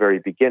it at the very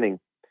beginning,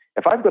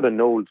 if I've got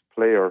an old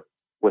player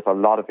with a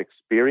lot of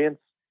experience,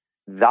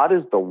 that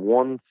is the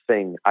one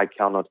thing I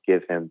cannot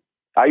give him.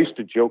 I used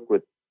to joke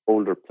with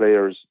older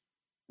players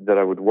that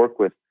I would work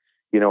with,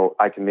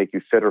 I can make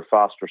you fitter,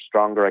 faster,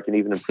 stronger. I can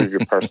even improve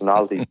your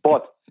personality,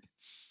 but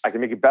I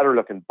can make you better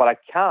looking, but I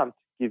can't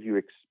give you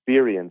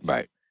experience.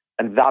 Right.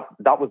 And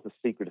that was the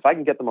secret. If I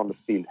can get them on the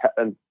field,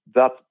 and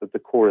that's at the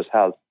core is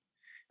health.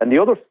 And the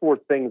other four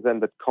things then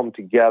that come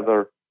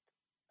together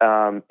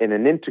in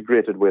an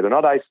integrated way, they're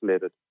not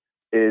isolated,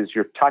 is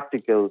your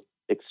tactical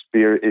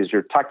experience, is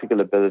your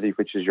tactical ability,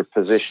 which is your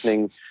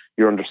positioning,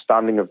 your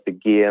understanding of the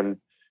game,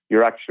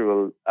 your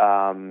actual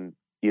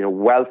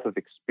wealth of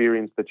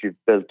experience that you've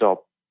built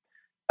up.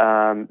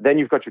 Then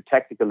you've got your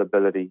technical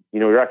ability,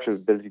 your actual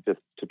ability to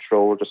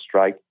throw or to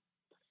strike,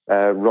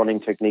 running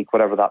technique,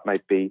 whatever that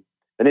might be.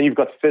 And then you've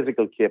got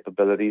physical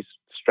capabilities,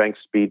 strength,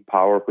 speed,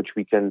 power, which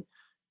we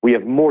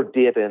have more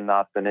data in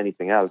that than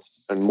anything else,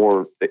 and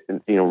more,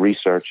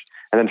 research.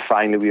 And then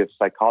finally, we have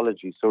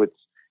psychology. So it's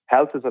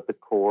health is at the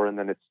core, and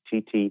then it's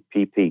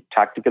TTPP,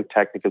 tactical,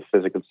 technical,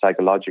 physical,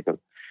 psychological.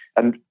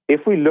 And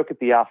if we look at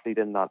the athlete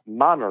in that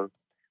manner,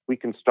 we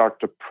can start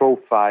to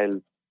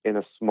profile in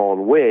a small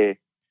way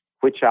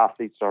which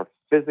athletes are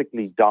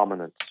physically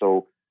dominant.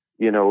 So,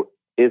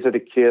 is it a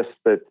case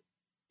that,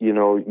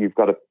 you've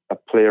got a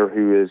player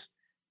who is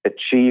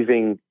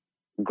achieving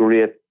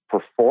great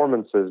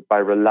performances by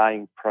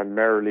relying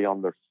primarily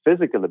on their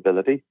physical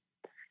ability?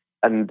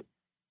 And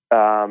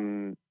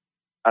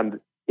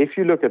if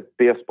you look at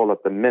baseball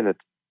at the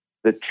minute,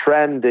 the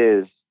trend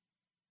is,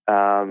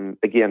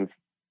 again,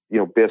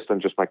 based on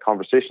just my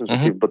conversations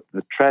with you, but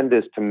the trend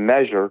is to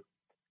measure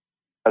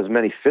as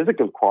many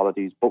physical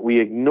qualities, but we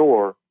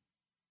ignore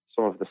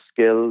some of the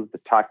skill, the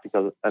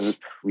tactical, and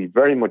we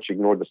very much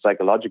ignore the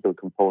psychological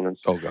components.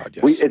 Oh God,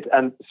 yes.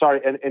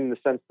 In the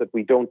sense that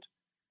we don't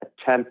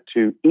attempt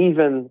to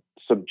even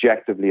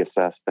subjectively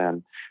assess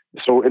them.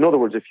 So in other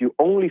words, if you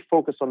only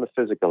focus on the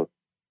physical,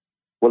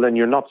 well, then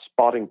you're not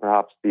spotting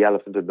perhaps the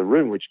elephant in the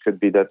room, which could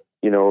be that,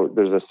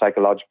 there's a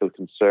psychological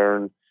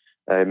concern.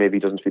 Maybe he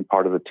doesn't feel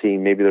part of the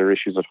team. Maybe there are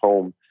issues at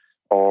home,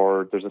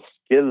 or there's a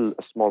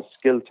small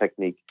skill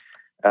technique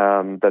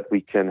that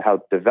we can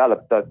help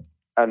develop that.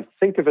 And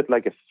think of it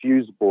like a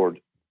fuse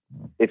board.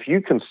 If you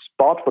can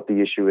spot what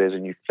the issue is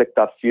and you flick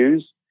that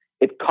fuse,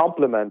 it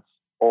complements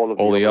all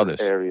the other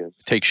areas.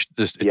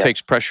 It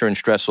takes pressure and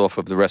stress off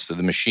of the rest of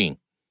the machine.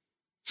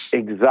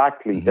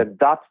 Exactly.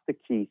 That's the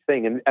key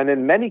thing. And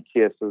in many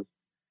cases,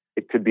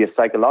 it could be a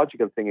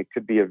psychological thing. It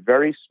could be a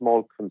very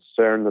small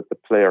concern that the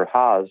player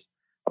has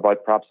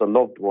about perhaps a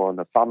loved one,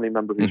 a family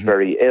member who's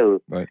very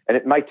ill. Right. And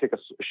it might take a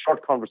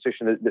short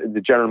conversation.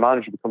 The general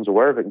manager becomes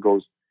aware of it and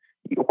goes,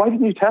 why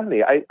didn't you tell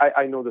me?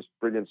 I know this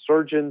brilliant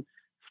surgeon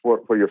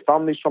where your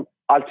family's from.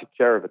 I'll take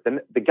care of it.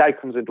 Then the guy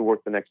comes into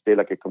work the next day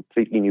like a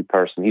completely new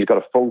person. He's got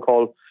a phone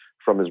call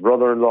from his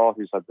brother-in-law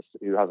who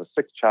has a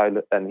sick child,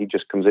 and he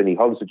just comes in, he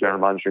hugs the general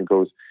manager and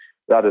goes,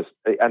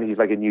 and he's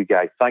like a new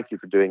guy. Thank you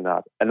for doing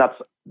that. And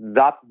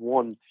that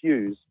one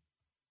fuse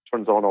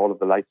turns on all of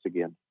the lights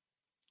again.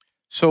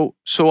 So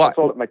that's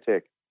all it might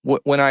take.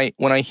 When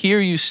I hear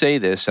you say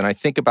this, and I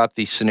think about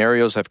the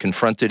scenarios I've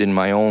confronted in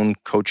my own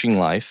coaching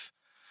life,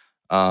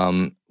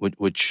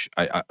 which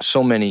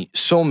so many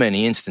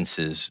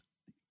instances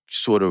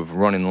sort of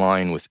run in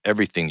line with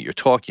everything that you're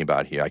talking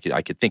about here.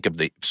 I could think of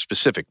the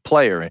specific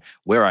player,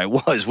 where I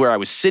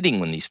was sitting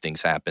when these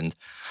things happened.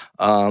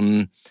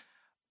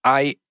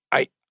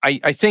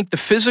 I think the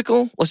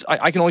physical.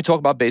 I can only talk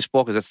about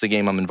baseball because that's the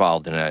game I'm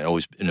involved in. And I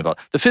always been involved.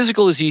 The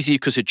physical is easy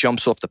because it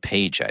jumps off the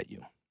page at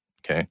you.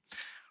 Okay,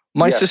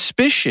 my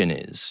suspicion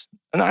is,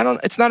 and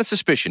it's not a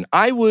suspicion.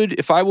 I would,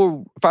 if I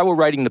were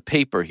writing the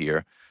paper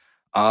here,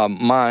 I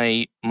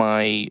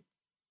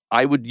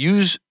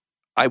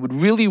would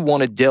really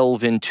want to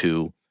delve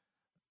into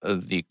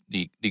the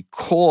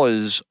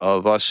cause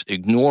of us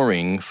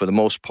ignoring, for the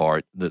most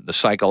part, the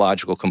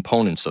psychological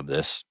components of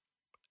this.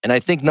 And I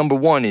think number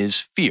one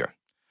is fear.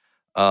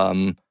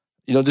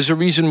 There's a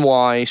reason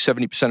why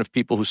 70% of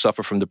people who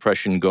suffer from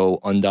depression go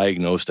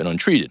undiagnosed and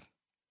untreated,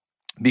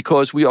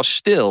 because we are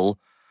still,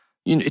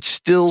 it's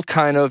still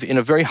kind of in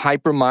a very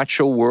hyper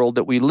macho world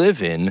that we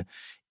live in.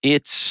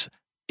 It's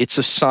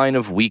a sign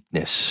of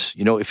weakness.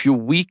 If you're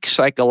weak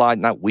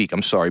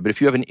but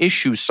if you have an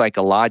issue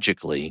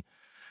psychologically,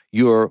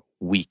 you're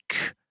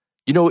weak.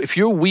 If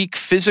you're weak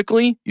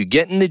physically, you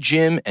get in the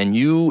gym and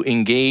you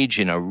engage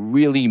in a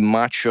really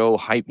macho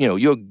hype,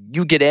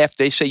 you get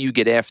after, they say you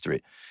get after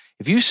it.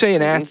 If you say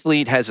an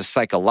athlete has a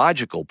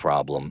psychological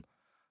problem,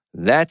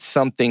 that's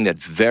something that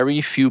very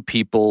few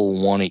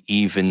people want to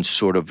even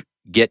sort of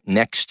get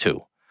next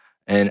to.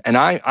 And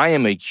I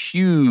am a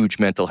huge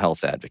mental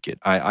health advocate.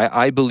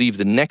 I believe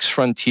the next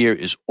frontier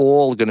is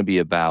all going to be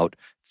about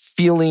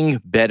feeling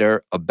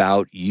better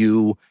about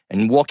you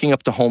and walking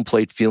up to home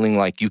plate feeling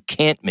like you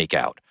can't make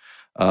out.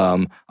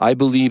 I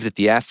believe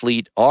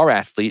that our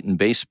athlete in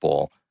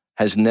baseball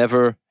has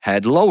never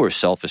had lower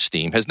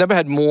self-esteem, has never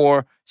had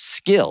more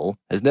skill,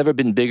 has never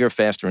been bigger,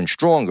 faster, and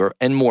stronger,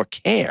 and more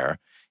care,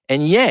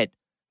 and yet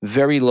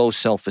very low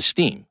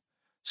self-esteem.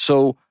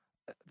 So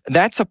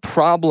that's a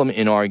problem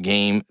in our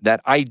game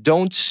that I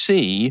don't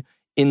see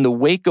in the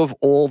wake of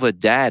all the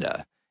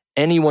data,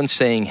 anyone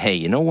saying, hey,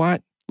 you know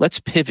what? Let's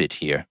pivot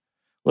here.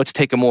 Let's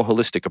take a more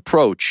holistic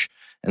approach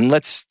and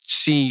let's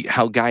see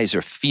how guys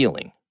are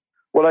feeling.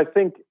 Well, I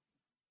think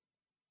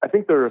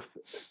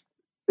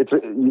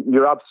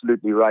you're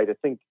absolutely right. I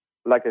think,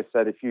 like I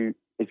said, if you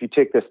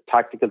take this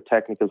tactical,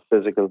 technical,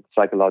 physical,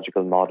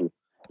 psychological model,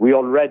 we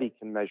already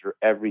can measure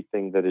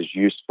everything that is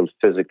useful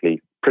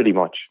physically, pretty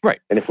much.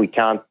 Right. And if we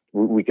can't,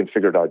 we can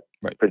figure it out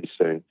pretty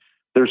soon.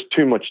 There's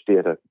too much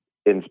data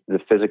in the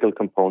physical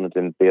component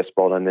in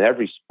baseball and in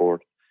every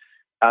sport.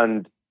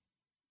 And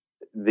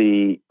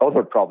the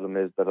other problem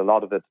is that a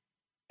lot of it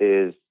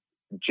is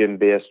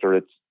gym-based, or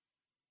it's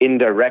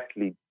indirect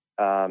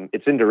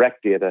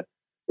data.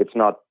 It's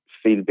not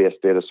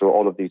field-based data, so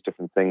all of these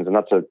different things, and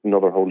that's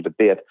another whole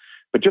debate.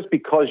 But just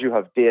because you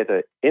have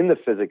data in the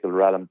physical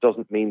realm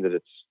doesn't mean that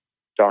it's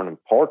darn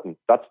important.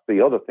 That's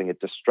the other thing.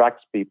 It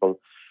distracts people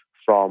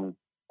from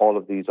all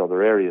of these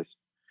other areas.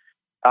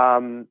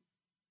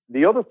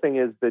 The other thing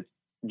is that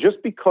just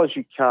because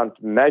you can't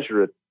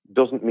measure it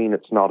doesn't mean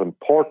it's not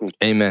important.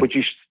 Amen. But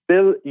you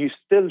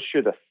still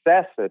should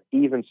assess it,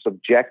 even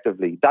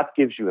subjectively. That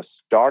gives you a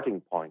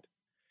starting point.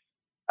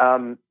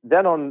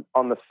 Then on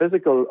the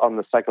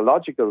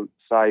psychological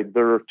side,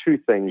 there are two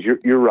things.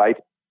 You're right.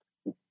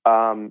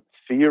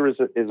 Fear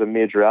is a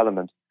major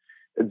element.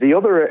 The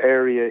other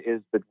area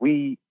is that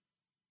we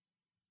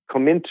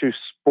come into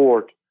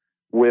sport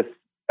with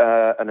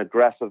an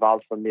aggressive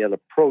alpha male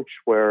approach,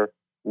 where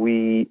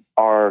we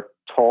are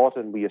taught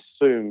and we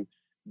assume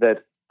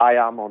that I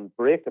am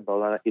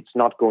unbreakable and it's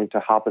not going to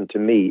happen to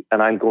me,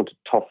 and I'm going to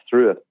tough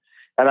through it.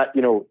 And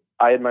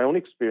I had my own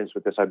experience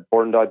with this. I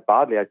burned out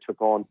badly. I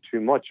took on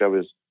too much. I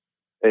was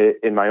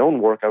in my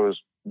own work. I was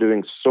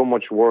doing so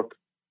much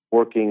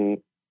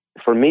working.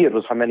 For me, it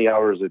was how many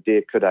hours a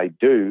day could I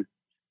do,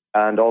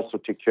 and also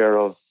take care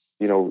of,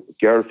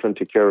 girlfriend,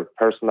 take care of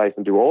personal life,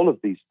 and do all of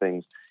these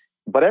things.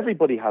 But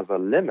everybody has a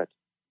limit,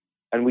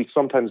 and we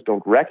sometimes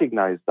don't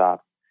recognize that.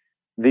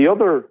 The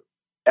other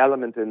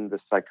element in the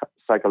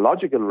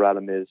psychological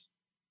realm is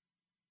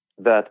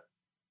that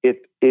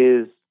it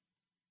is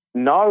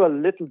now a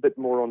little bit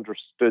more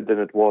understood than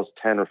it was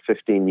 10 or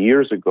 15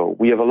 years ago.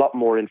 We have a lot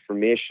more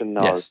information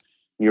now, yes.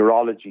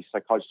 Neurology,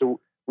 psychology. So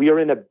we are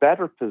in a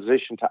better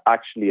position to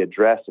actually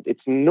address it.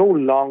 It's no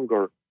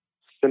longer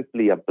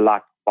simply a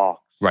black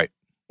box. Right.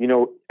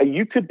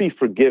 You could be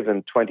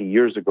forgiven 20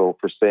 years ago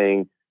for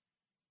saying,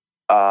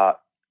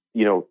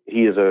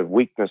 he is a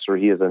weakness or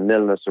he is an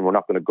illness and we're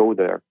not going to go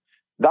there.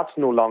 That's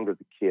no longer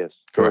the case.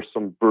 Correct. There are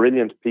some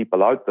brilliant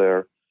people out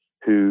there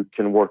who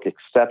can work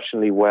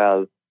exceptionally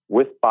well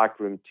with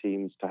backroom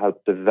teams to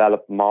help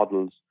develop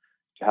models,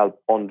 to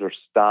help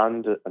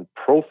understand and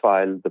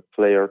profile the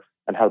player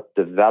and help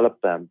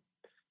develop them.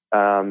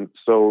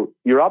 So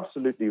you're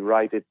absolutely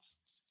right.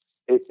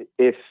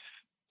 If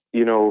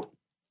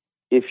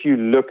you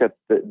look at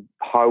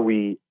how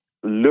we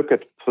look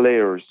at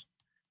players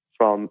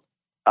from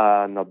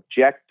an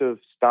objective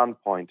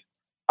standpoint,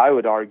 I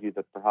would argue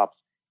that perhaps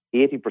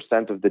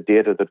 80% of the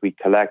data that we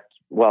collect,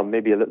 well,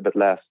 maybe a little bit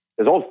less,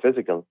 is all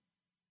physical.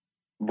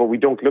 But we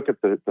don't look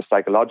at the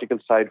psychological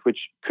side,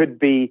 which could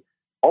be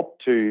up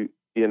to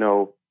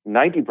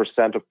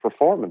 90% of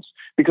performance.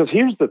 Because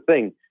here's the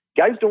thing: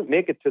 guys don't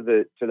make it to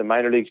the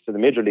minor leagues, to the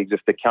major leagues, if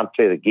they can't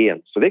play the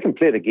game. So they can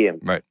play the game.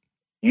 Right.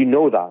 You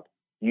know that.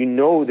 They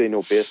know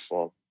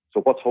baseball.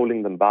 So what's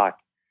holding them back?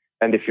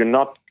 And if you're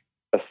not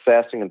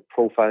assessing and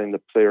profiling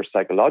the player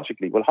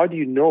psychologically, well, how do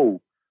you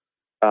know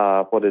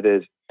what it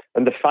is?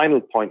 And the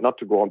final point, not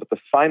to go on, but the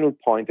final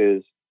point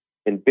is,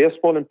 in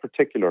baseball in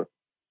particular,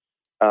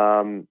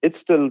 it's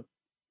still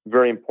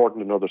very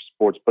important in other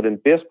sports, but in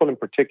baseball in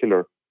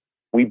particular,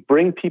 we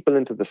bring people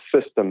into the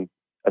system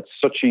at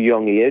such a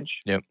young age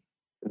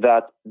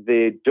that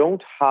they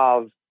don't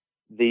have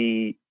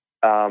the.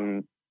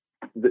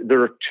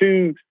 There are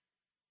two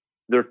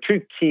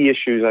key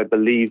issues, I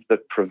believe,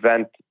 that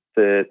prevent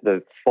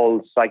the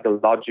full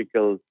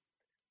psychological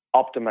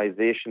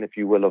optimization, if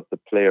you will, of the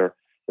player.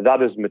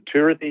 That is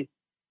maturity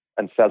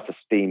and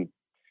self-esteem.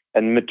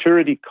 And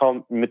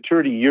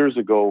maturity years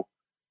ago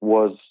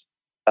was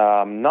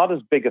not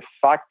as big a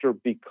factor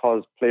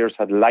because players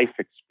had life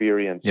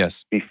experience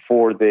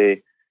before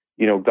they,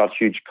 got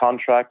huge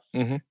contracts.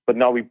 Mm-hmm. But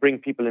now we bring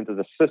people into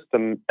the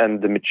system,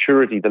 and the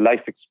maturity, the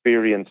life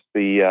experience,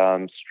 the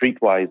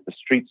streetwise, the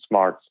street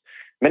smarts.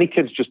 Many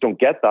kids just don't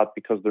get that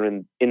because they're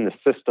in the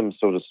system,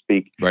 so to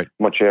speak,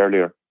 much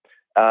earlier.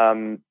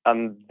 And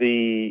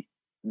the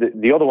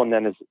other one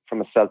then is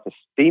from a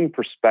self-esteem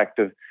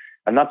perspective,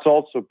 and that's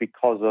also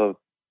because of,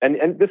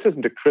 and this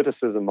isn't a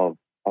criticism of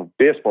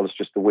baseball, it's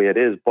just the way it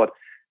is, but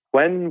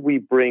when we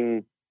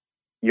bring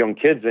young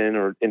kids in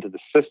or into the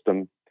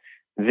system,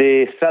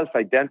 they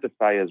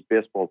self-identify as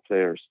baseball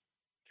players.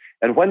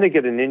 And when they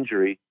get an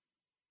injury,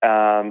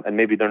 and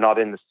maybe they're not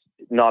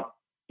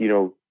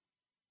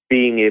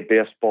being a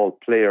baseball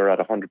player at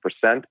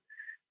 100%,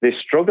 they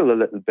struggle a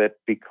little bit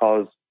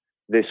because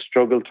they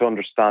struggle to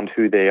understand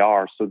who they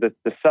are. So that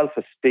the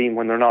self-esteem,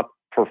 when they're not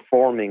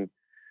performing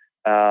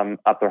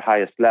at their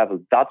highest level,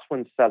 that's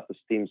when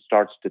self-esteem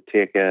starts to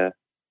take an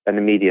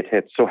immediate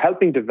hit. So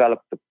helping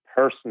develop the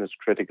person is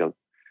critical.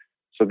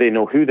 So they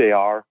know who they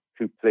are,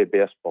 who play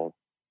baseball.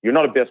 You're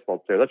not a baseball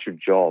player, that's your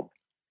job.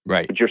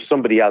 Right. But you're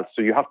somebody else.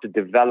 So you have to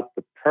develop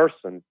the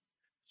person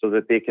so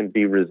that they can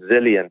be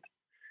resilient.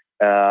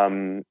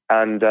 The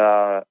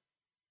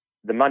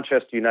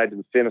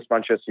famous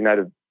Manchester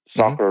United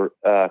soccer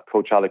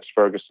coach Alex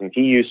Ferguson,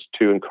 he used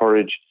to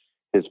encourage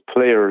his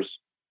players,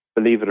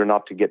 believe it or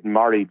not, to get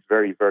married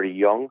very, very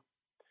young.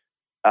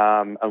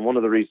 And one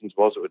of the reasons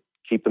was it would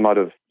keep them out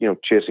of,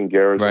 chasing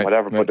girls and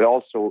whatever, but it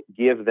also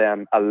gave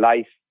them a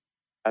life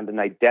and an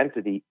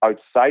identity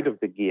outside of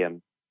the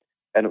game.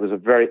 And it was a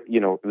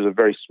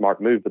very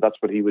smart move, but that's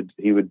what he would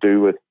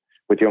do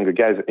with younger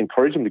guys,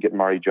 encourage them to get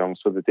married young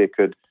so that they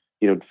could,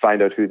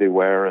 find out who they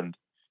were and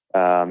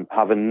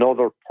have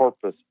another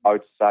purpose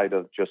outside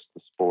of just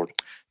the sport.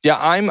 Yeah,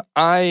 I'm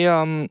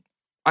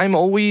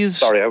always...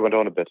 Sorry, I went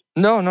on a bit.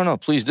 No,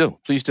 please do.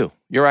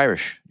 You're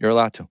Irish. You're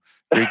allowed to.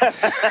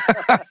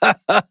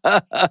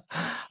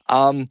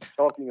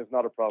 Talking is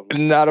not a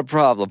problem. Not a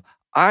problem.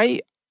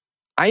 I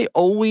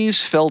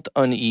always felt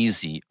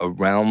uneasy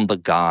around the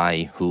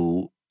guy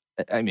who,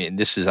 I mean,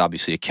 this is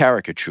obviously a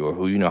caricature,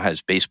 who,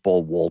 has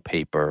baseball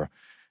wallpaper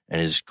and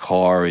his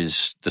car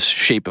is the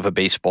shape of a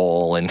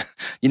baseball and,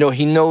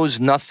 he knows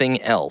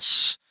nothing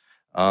else.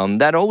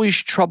 That always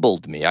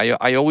troubled me.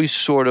 I always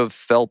sort of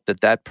felt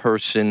that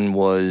person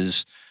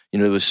was,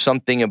 there was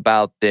something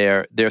about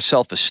their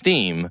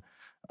self-esteem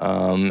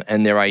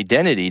and their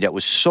identity that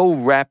was so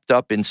wrapped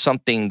up in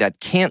something that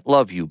can't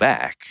love you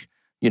back.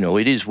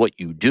 It is what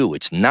you do.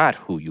 It's not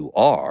who you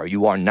are.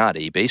 You are not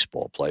a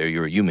baseball player.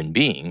 You're a human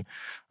being.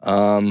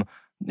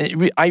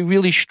 I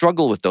really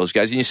struggle with those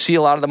guys. And you see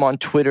a lot of them on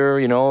Twitter,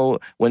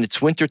 when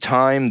it's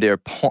wintertime, they're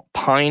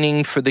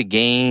pining for the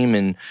game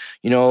and,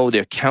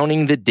 they're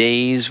counting the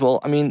days.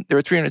 Well, I mean, there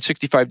are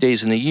 365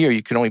 days in the year.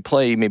 You can only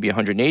play maybe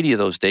 180 of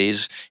those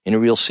days in a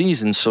real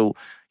season. So,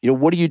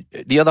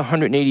 the other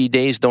 180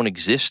 days don't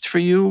exist for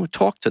you?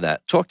 Talk to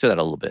that a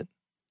little bit.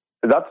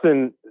 That's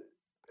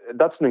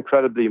an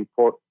incredibly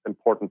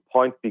important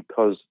point,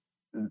 because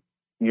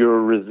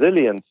your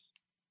resilience,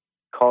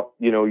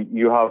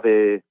 you have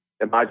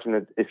imagine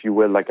it, if you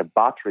will, like a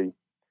battery.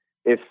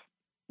 If,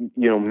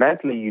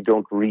 mentally you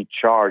don't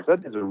recharge,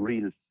 that is a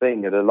real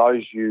thing. It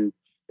allows your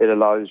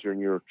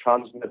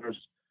neurotransmitters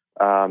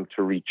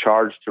to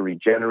recharge, to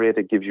regenerate.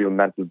 It gives you a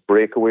mental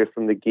breakaway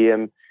from the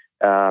game.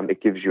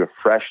 It gives you a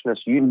freshness.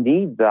 You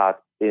need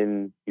that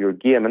in your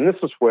game. And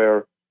this is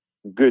where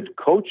good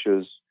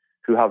coaches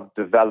who have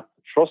developed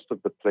the trust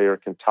of the player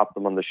can tap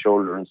them on the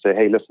shoulder and say,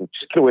 hey, listen,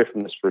 just get away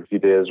from this for a few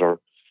days, or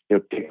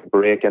take a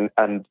break.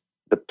 And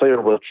the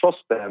player will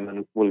trust them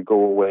and will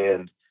go away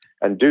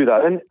and do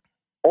that. And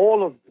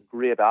all of the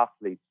great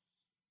athletes,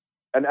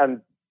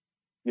 and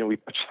we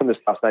touched on this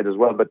last night as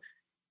well, but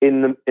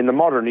in the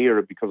modern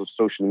era, because of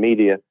social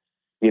media,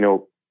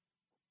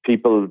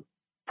 people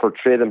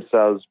portray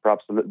themselves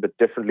perhaps a little bit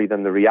differently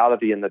than the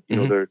reality, and that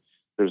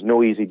there's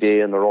no easy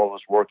day and they're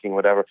always working,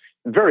 whatever.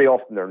 Very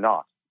often they're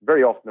not.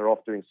 Very often they're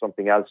off doing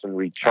something else and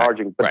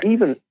recharging. But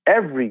even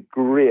every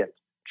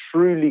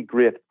truly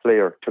great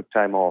player took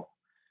time off.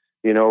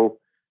 They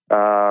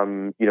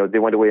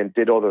went away and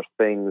did other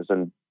things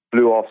and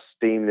blew off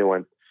steam. They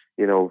went,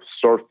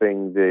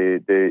 surfing.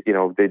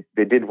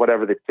 They did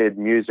whatever. They played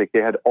music.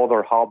 They had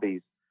other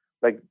hobbies.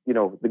 Like,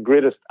 the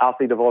greatest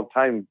athlete of all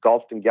time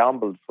golfed and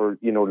gambled for,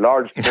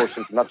 large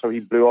portions, and that's how he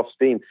blew off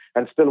steam,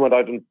 and still went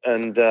out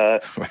and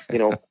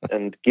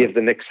gave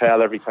the Knicks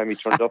hell every time he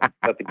turned up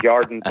at the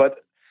Garden. But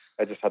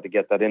I just had to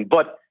get that in.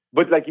 But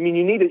you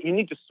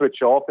need to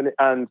switch off,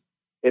 and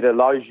it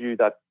allows you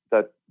that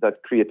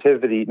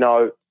creativity.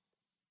 Now,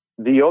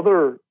 the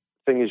other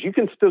thing is you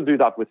can still do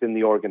that within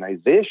the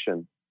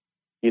organization.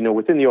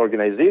 Within the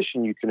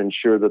organization, you can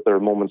ensure that there are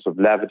moments of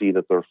levity,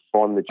 that they're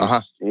fun, that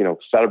you,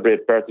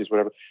 celebrate birthdays,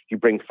 whatever. You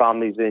bring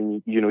families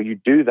in, you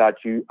do that.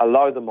 You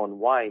allow them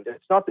unwind.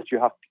 It's not that you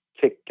have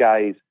to kick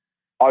guys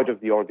out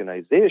of the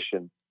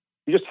organization.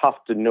 You just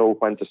have to know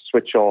when to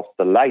switch off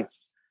the lights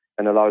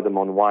and allow them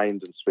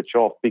unwind and switch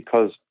off.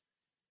 Because,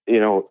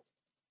 in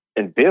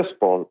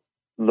baseball,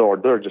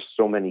 Lord, there are just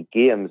so many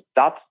games.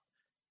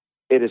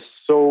 It is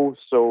so,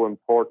 so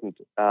important.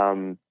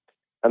 And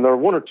there are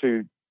one or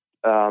two,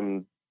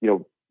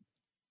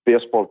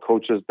 baseball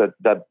coaches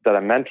that I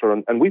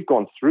mentor, and we've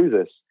gone through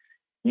this.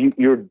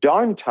 Your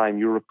downtime,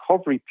 your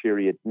recovery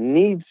period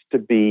needs to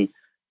be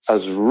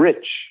as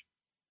rich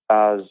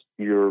as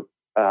the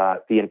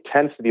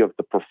intensity of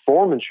the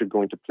performance you're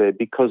going to play,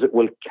 because it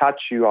will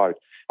catch you out.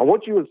 And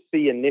what you will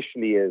see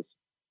initially is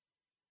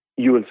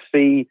you will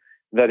see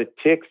that it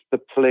takes the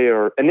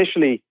player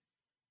initially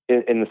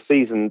in the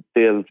season,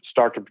 they'll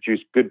start to produce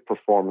good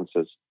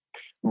performances.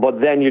 But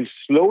then you'll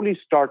slowly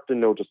start to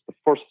notice the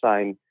first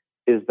sign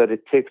is that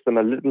it takes them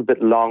a little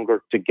bit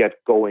longer to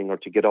get going or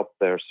to get up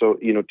there. So,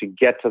 to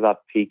get to that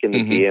peak in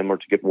the game or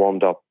to get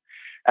warmed up.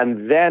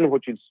 And then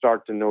what you'd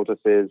start to notice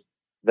is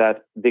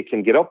that they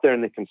can get up there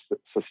and they can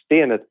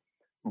sustain it.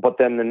 But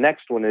then the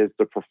next one is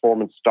the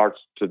performance starts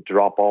to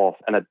drop off.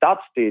 And at that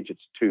stage,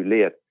 it's too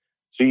late.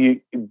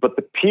 But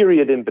the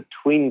period in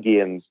between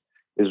games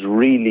is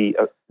really,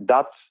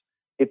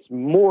 it's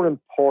more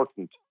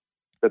important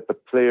that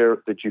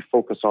that you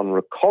focus on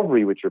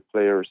recovery with your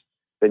players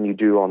than you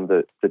do on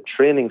the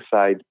training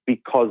side,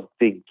 because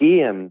the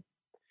game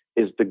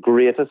is the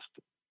greatest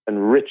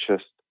and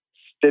richest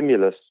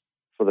stimulus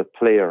for the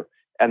player.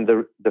 And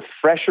the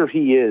fresher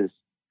he is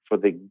for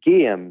the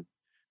game,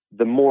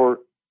 the more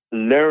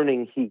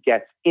learning he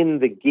gets in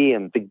the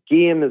game. The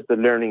game is the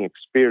learning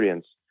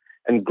experience.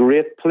 And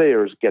great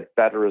players get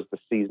better as the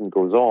season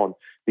goes on,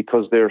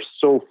 because they're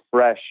so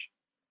fresh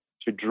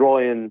to draw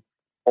in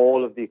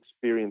all of the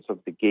experience of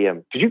the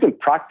game. Because you can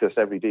practice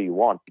every day you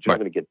want, but you're not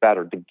going to get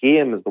better. The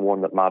game is the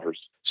one that matters.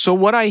 So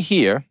what I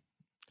hear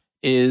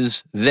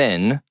is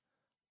then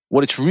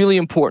what it's really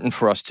important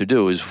for us to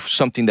do is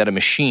something that a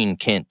machine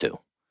can't do,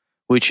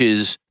 which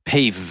is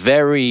pay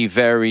very,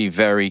 very,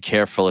 very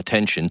careful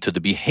attention to the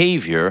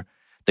behavior,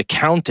 the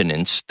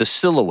countenance, the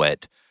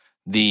silhouette,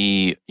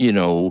 the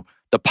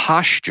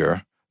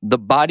posture, the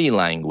body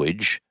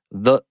language,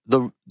 the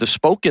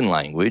spoken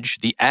language,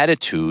 the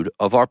attitude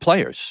of our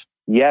players.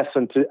 Yes,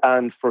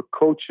 and for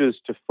coaches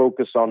to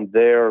focus on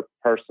their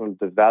personal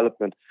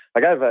development.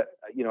 Like I have a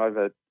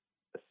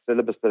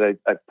syllabus that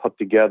I put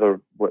together.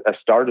 I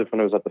started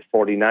when I was at the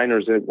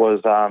 49ers. It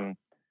was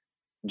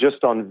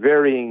just on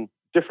varying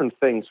different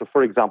things. So,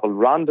 for example,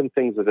 random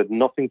things that had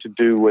nothing to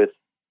do with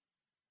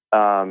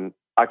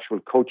actual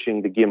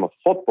coaching the game of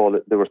football.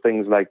 There were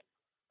things like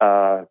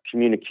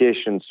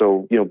communication.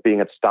 So,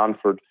 being at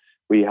Stanford,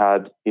 we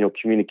had,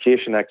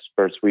 communication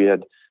experts. We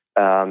had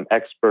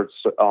experts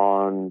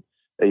on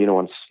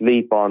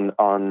sleep, on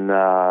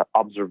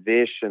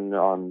observation,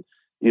 on,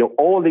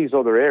 all these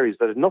other areas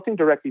that had nothing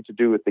directly to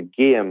do with the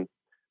game,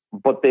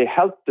 but they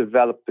helped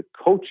develop the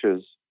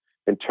coaches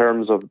in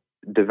terms of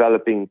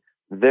developing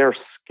their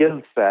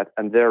skill set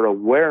and their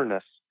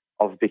awareness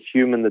of the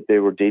human that they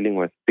were dealing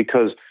with.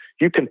 Because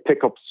you can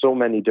pick up so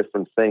many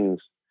different things.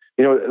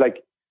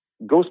 Like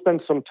go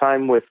spend some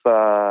time with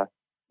an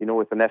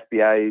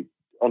FBI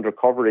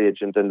undercover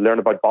agent and learn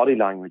about body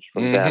language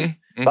from them.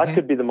 Mm-hmm. That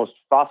could be the most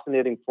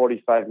fascinating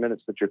 45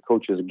 minutes that your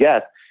coaches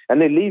get. And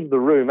they leave the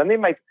room and they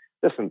might,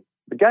 listen,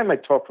 the guy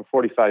might talk for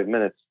 45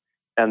 minutes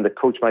and the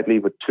coach might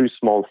leave with two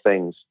small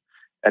things.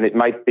 And it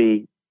might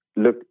be,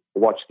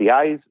 watch the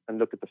eyes and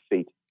look at the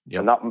feet. Yep.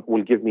 And that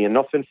will give me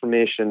enough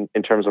information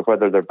in terms of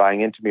whether they're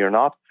buying into me or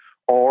not,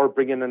 or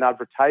bring in an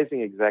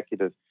advertising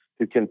executive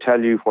who can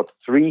tell you what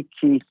 3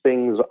 key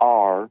things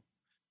are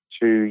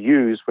to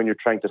use when you're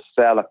trying to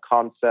sell a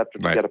concept or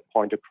to get a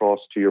point across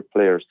to your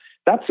players.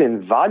 That's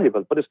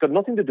invaluable, but it's got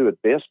nothing to do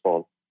with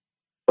baseball.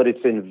 But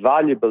it's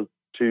invaluable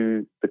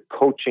to the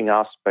coaching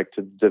aspect,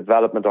 to the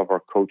development of our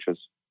coaches.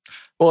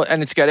 Well,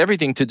 and it's got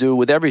everything to do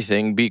with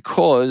everything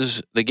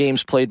because the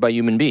game's played by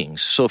human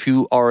beings. So if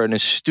you are an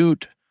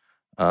astute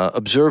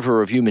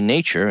observer of human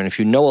nature, and if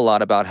you know a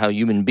lot about how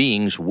human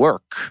beings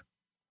work,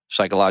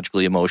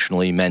 psychologically,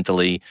 emotionally,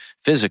 mentally,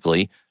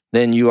 physically,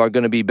 then you are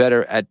going to be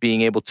better at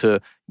being able to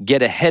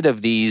get ahead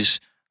of these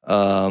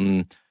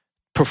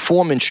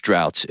performance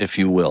droughts, if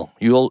you will.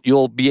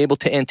 You'll be able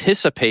to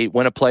anticipate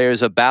when a player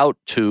is about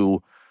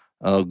to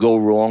go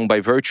wrong by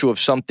virtue of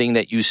something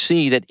that you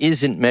see that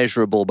isn't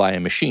measurable by a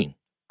machine.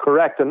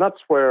 Correct, and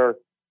that's where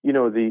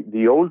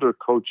the older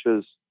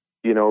coaches.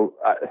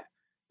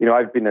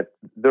 I've been at.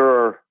 There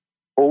are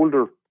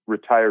older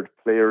retired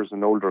players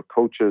and older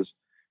coaches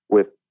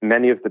with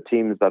many of the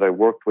teams that I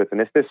worked with. And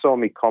if they saw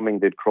me coming,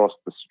 they'd cross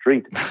the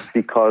street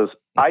because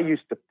I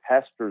used to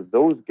pester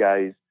those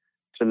guys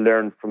to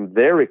learn from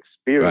their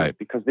experience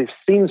because they've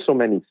seen so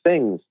many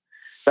things.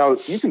 Now,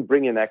 you can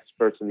bring in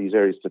experts in these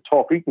areas to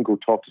talk, or you can go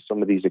talk to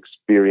some of these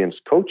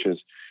experienced coaches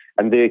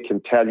and they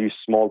can tell you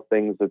small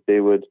things that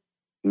they would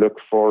look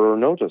for or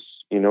notice,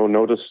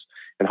 notice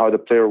in how the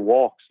player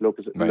walks, look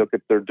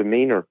at their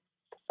demeanor,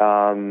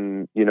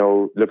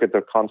 look at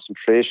their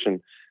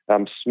concentration.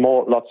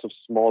 Lots of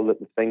small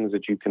little things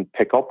that you can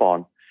pick up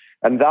on,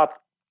 and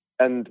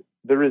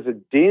there is a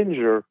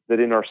danger that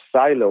in our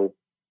silo,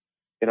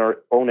 in our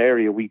own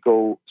area, we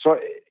go. So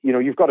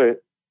you've got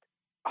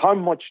how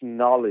much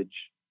knowledge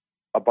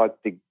about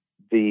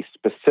the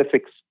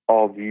specifics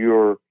of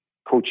your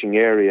coaching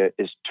area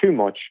is too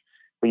much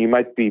when you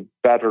might be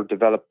better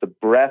develop the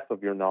breadth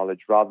of your knowledge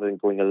rather than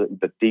going a little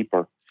bit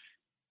deeper.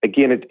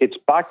 Again, it's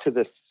back to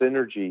this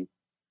synergy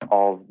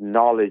of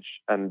knowledge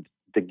and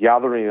the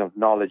gathering of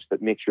knowledge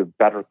that makes you a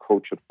better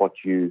coach at what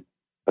you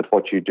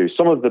do.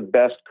 Some of the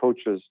best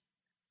coaches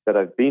that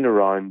I've been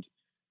around,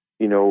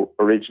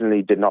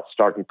 originally did not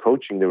start in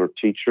coaching. They were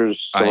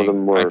teachers. Some of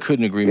them were. I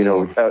couldn't agree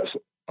more.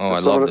 I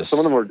love this. Some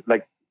of them were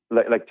like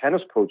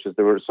tennis coaches.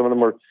 Some of them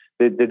were.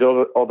 They did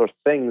other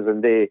things,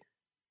 and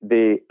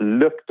they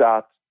looked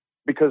at,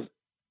 because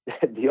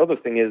the other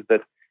thing is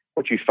that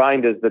what you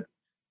find is that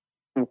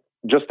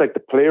just like the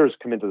players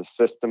come into the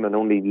system and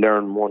only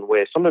learn one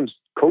way, sometimes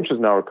coaches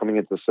now are coming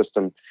into the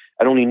system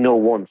and only know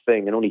one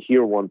thing and only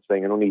hear one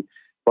thing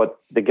but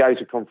the guys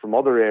who come from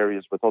other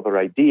areas with other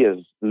ideas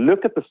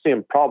look at the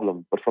same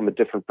problem but from a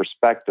different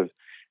perspective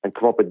and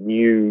come up with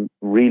new,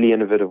 really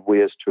innovative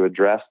ways to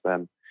address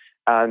them.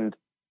 And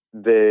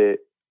the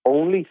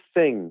only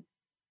thing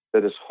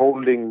that is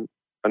holding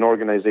an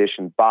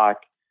organization back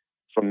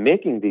from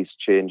making these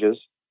changes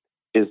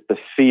is the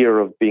fear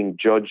of being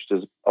judged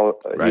as,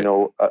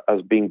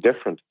 as being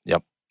different.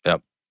 Yep.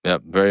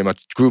 Very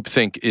much.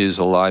 Groupthink is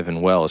alive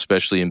and well,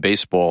 especially in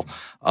baseball.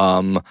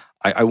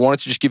 I wanted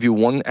to just give you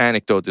one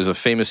anecdote. There's a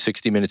famous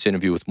 60 Minutes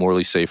interview with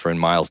Morley Safer and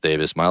Miles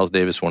Davis. Miles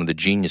Davis, one of the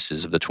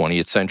geniuses of the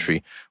 20th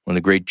century, one of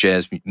the great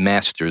jazz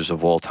masters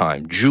of all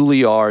time.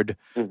 Juilliard,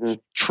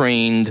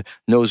 trained,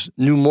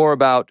 knew more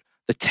about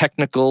the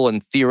technical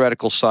and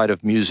theoretical side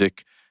of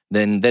music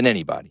than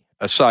anybody,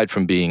 aside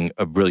from being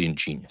a brilliant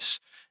genius.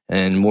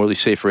 And Morley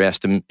Safer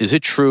asked him, is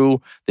it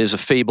true there's a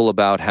fable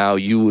about how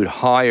you would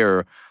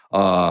hire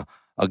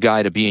a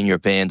guy to be in your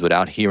band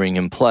without hearing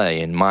him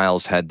play? And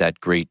Miles had that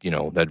great,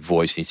 that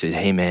voice. He said,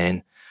 hey,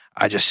 man,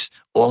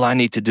 all I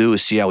need to do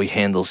is see how he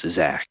handles his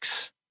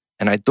axe.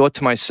 And I thought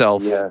to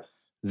myself,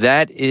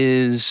 that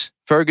is,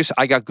 Fergus,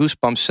 I got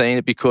goosebumps saying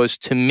it because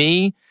to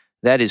me,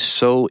 that is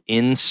so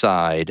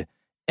inside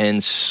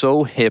and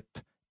so hip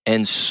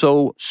and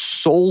so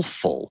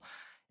soulful.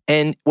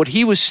 And what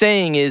he was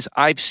saying is,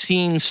 I've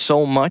seen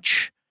so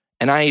much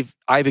and I've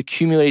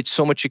accumulated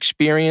so much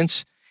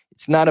experience.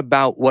 It's not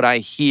about what I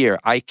hear.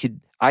 I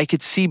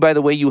could see by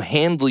the way you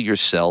handle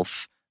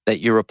yourself that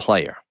you're a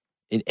player.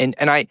 And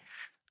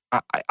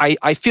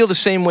I feel the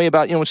same way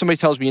about, when somebody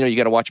tells me, you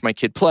got to watch my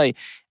kid play.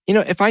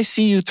 If I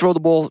see you throw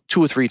the ball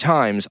 2 or 3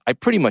 times, I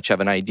pretty much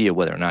have an idea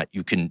whether or not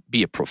you can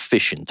be a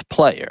proficient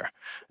player.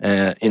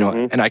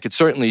 And I could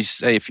certainly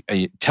say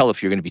tell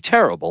if you're going to be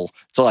terrible.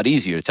 It's a lot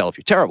easier to tell if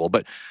you're terrible.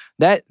 But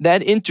that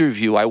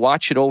interview, I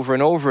watch it over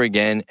and over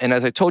again. And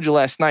as I told you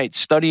last night,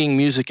 studying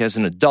music as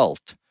an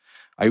adult,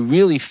 I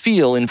really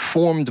feel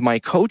informed my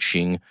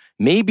coaching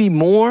maybe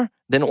more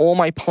than all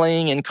my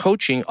playing and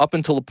coaching up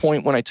until the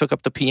point when I took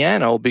up the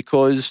piano,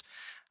 because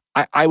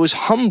I was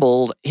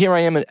humbled. Here I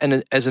am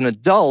as an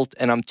adult,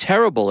 and I'm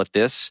terrible at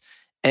this.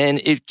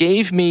 And it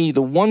gave me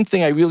the one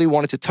thing I really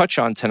wanted to touch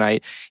on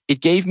tonight.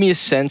 It gave me a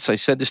sense, I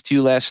said this to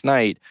you last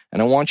night,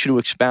 and I want you to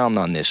expound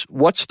on this.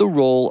 What's the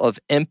role of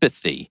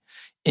empathy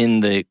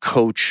in the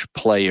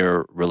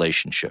coach-player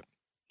relationship?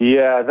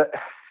 Yeah,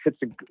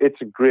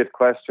 it's a great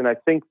question. I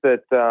think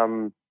that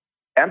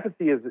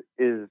empathy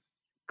is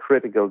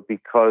critical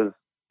because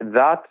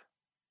that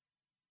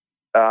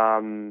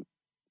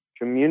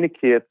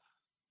communicates.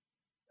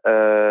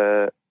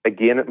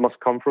 Again, it must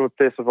come from a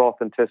place of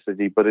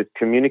authenticity, but it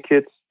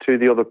communicates to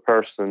the other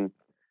person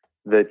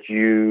that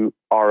you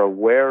are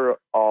aware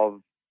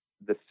of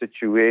the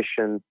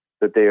situation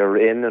that they are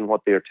in and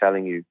what they are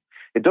telling you.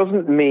 It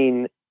doesn't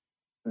mean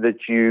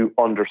that you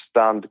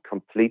understand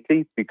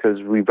completely,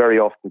 because we very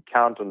often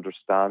can't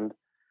understand,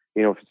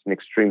 if it's an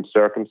extreme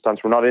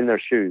circumstance. We're not in their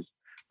shoes,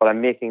 but I'm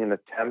making an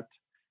attempt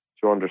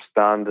to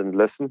understand and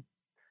listen.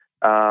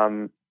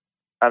 And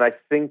I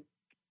think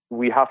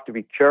we have to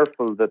be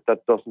careful that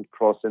doesn't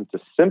cross into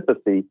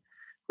sympathy,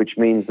 which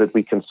means that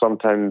we can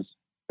sometimes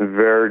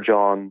verge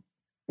on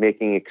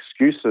making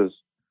excuses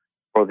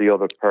for the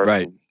other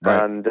person.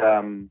 Right. And,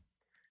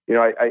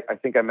 I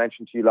think I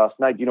mentioned to you last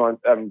night,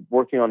 I'm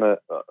working on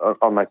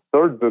my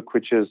 3rd book,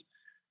 which is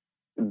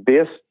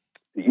based,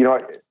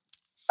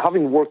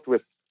 having worked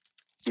with,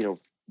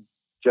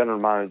 general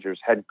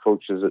managers, head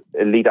coaches,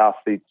 elite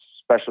athletes,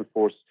 special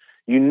force,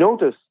 you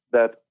notice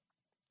that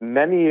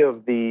many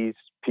of these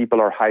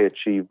people are high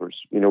achievers.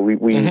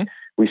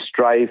 We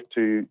strive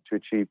to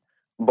achieve.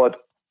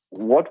 But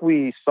what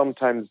we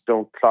sometimes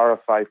don't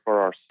clarify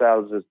for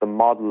ourselves is the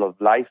model of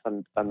life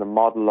and the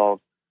model of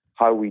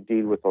how we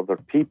deal with other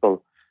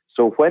people.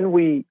 So when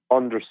we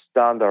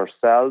understand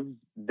ourselves,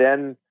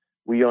 then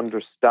we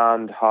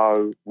understand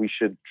how we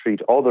should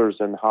treat others,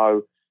 and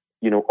how,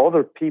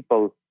 other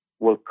people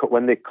will,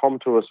 when they come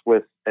to us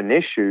with an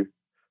issue,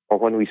 or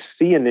when we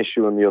see an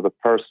issue in the other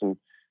person,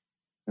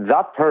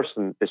 that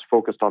person is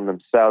focused on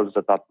themselves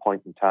at that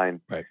point in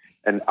time. Right.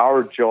 And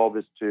our job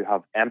is to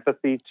have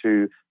empathy,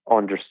 to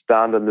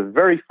understand. And the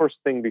very first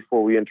thing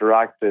before we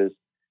interact is,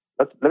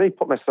 let me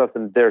put myself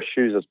in their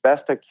shoes as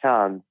best I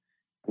can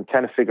and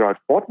kind of figure out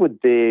what's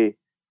the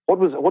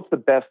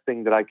best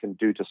thing that I can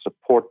do to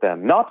support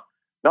them. Not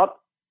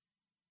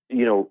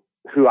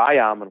who I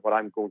am and what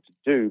I'm going to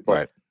do,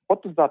 but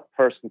what does that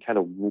person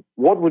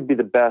what would be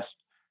the best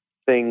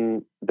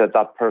thing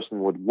that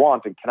person would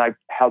want, and can I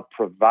help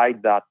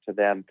provide that to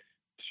them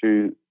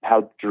to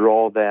help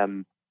draw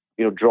them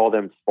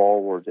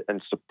forward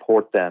and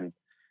support them.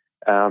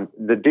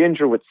 The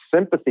danger with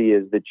sympathy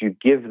is that you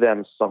give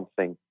them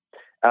something,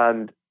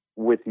 and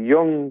with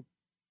young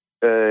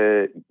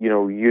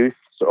youths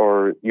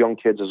or young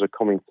kids as they're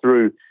coming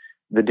through,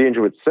 the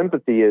danger with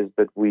sympathy is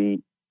that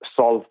we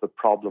solve the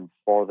problem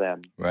for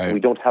them. Right. We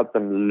don't help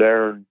them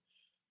learn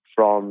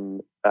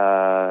from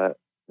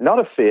not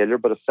a failure,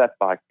 but a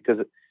setback, because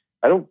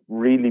I don't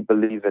really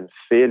believe in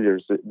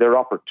failures. They're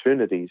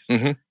opportunities.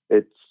 Mm-hmm.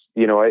 It's,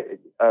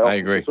 I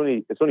agree.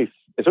 It's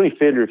only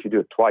failure if you do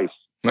it twice,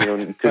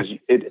 because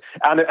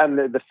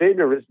the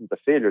failure isn't the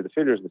failure. The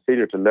failure is the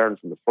failure to learn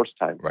from the first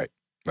time. Right.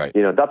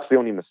 That's the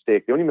only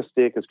mistake. The only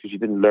mistake is because you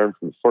didn't learn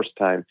from the first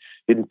time.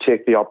 You didn't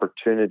take the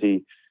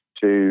opportunity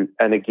to,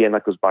 and again,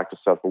 that goes back to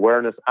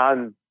self-awareness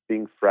and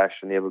being fresh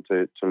and able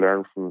to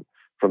learn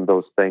from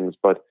those things.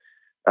 But,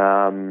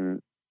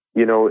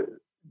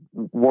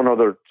 one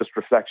other just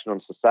reflection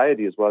on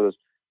society as well is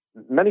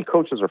many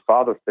coaches are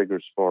father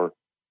figures for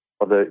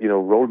the,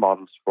 role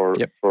models for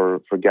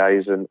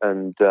guys. And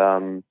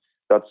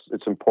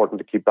it's important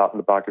to keep that in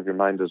the back of your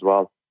mind as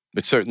well.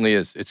 It certainly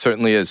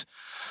is.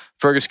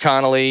 Fergus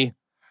Connolly,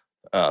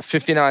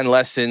 59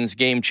 Lessons,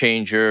 Game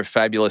Changer,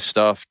 fabulous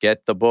stuff.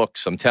 Get the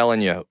books. I'm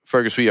telling you,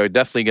 Fergus, we are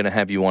definitely going to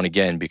have you on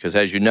again, because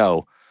as you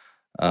know,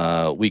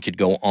 we could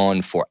go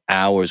on for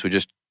hours.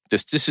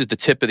 This is the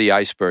tip of the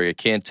iceberg. I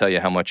can't tell you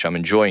how much I'm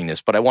enjoying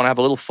this, but I want to have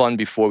a little fun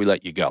before we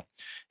let you go.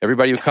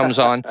 Everybody who comes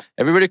on,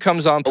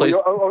 please.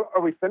 Are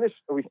we finished?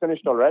 Are we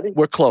finished already?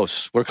 We're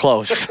close. Boy,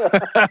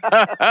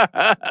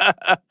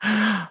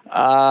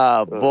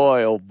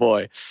 oh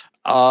boy.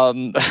 I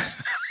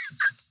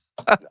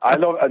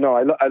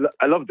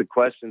love the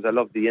questions. I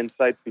love the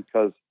insight,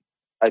 because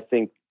I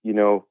think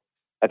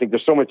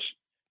there's so much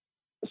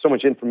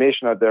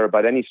information out there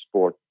about any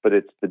sport, but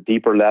it's the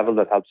deeper level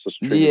that helps us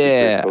truly be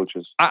great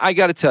coaches. I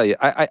got to tell you,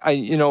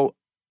 I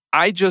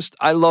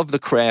love the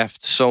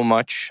craft so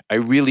much. I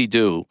really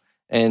do.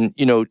 And,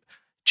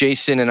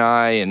 Jason and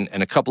I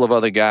and a couple of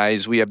other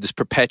guys, we have this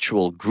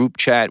perpetual group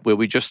chat where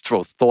we just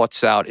throw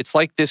thoughts out. It's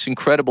like this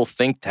incredible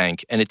think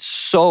tank, and it's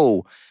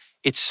so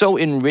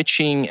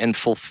enriching and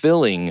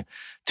fulfilling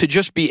to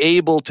just be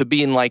able to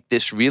be in like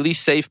this really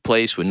safe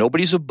place where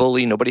nobody's a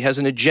bully, nobody has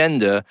an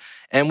agenda,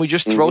 and we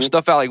just throw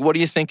stuff out like, what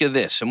do you think of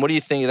this? And what do you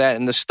think of that?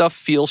 And the stuff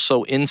feels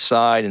so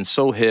inside and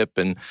so hip,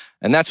 and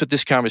that's what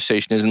this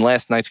conversation is. And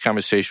last night's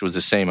conversation was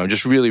the same. I'm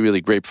just really,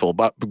 really grateful,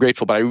 but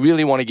I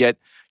really want to get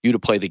you to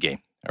play the game.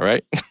 All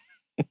right?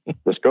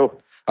 Let's go.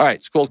 All right,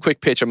 it's called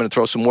Quick Pitch. I'm going to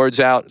throw some words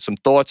out, some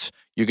thoughts.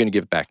 You're going to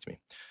give it back to me.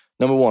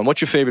 Number one,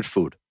 what's your favorite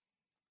food?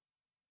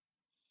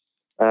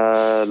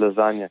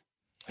 Lasagna.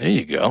 There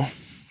you go.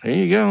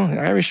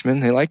 Irishmen,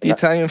 they like the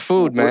Italian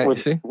food, man. With,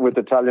 you see? With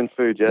Italian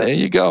food, yeah. There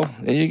you go.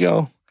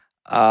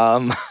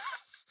 I'm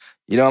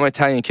an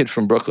Italian kid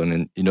from Brooklyn,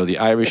 and the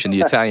Irish and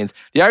the Italians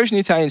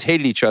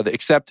hated each other,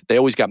 except they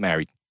always got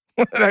married.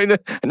 I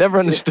never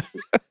understood.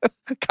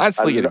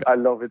 Constantly. I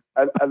love it.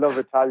 I love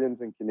Italians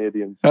and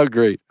Canadians. Oh,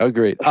 great.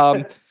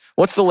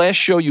 What's the last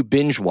show you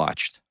binge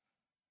watched?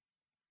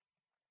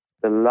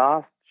 The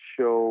last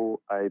show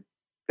I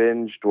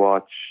binge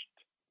watched,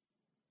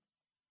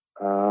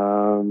 I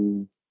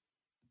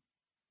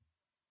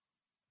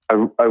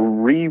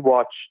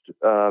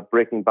rewatched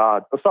Breaking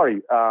Bad.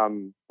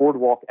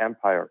 Boardwalk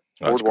Empire.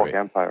 Boardwalk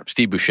Empire.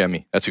 Steve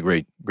Buscemi. That's a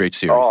great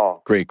series.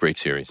 Oh, great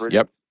series. Brilliant.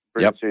 Yep.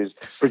 Series.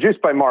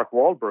 Produced by Mark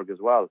Wahlberg as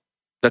well.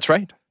 That's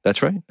right.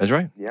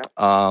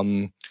 Yeah.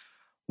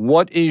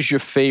 What is your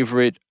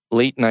favorite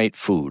late night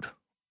food?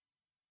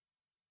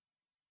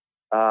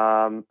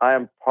 I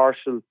am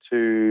partial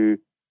to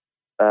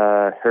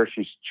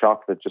Hershey's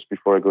chocolate just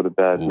before I go to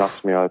bed. Oof.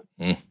 Knocks me out.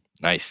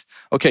 Nice.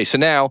 Okay, so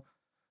now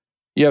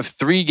you have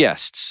 3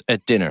 guests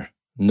at dinner,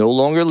 no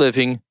longer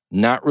living,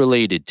 not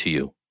related to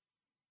you.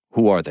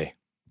 Who are they?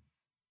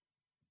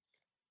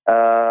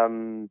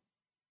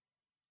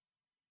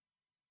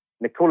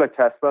 Nikola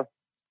Tesla.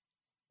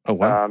 Oh,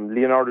 wow.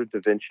 Leonardo da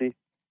Vinci.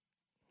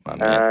 My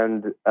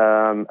man.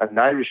 And an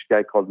Irish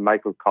guy called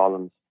Michael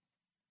Collins,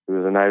 who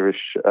was an Irish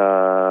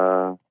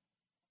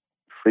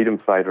freedom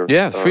fighter.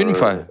 Yeah, freedom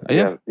fighter.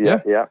 Yeah.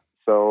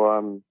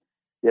 So,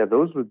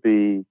 those would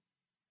be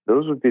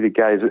the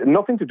guys.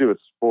 Nothing to do with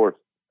sport.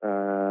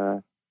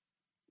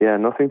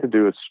 Nothing to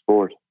do with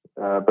sport.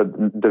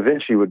 But Da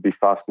Vinci would be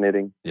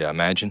fascinating. Yeah,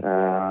 imagine.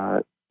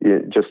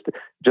 Just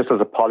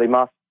as a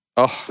polymath.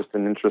 Oh. Just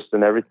an interest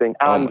in everything.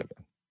 And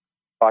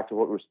back to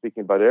what we were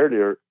speaking about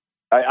earlier,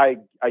 I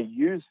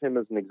use him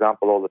as an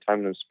example all the time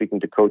when I'm speaking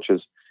to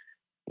coaches.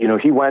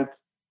 He went,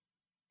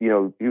 he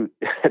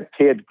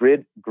paid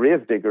grave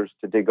diggers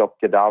to dig up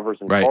cadavers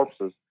and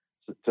corpses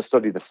to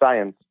study the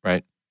science.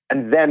 Right.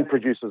 And then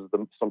produces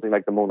something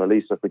like the Mona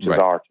Lisa, which is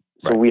art.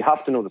 So we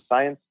have to know the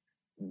science,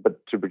 but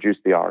to produce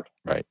the art.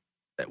 Right.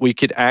 We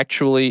could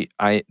actually,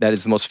 that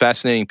is the most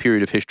fascinating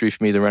period of history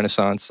for me, the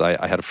Renaissance.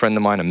 I had a friend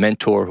of mine, a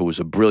mentor who was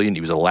he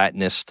was a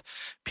Latinist,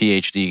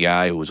 PhD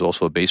guy, who was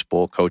also a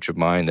baseball coach of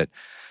mine that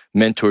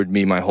mentored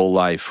me my whole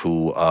life,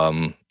 who,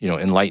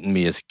 enlightened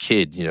me as a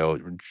kid,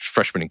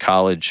 freshman in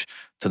college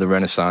to the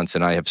Renaissance,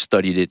 and I have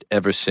studied it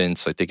ever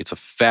since. I think it's a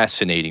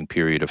fascinating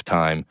period of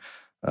time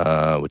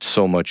with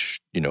so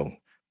much,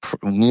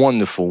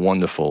 wonderful,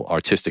 wonderful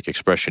artistic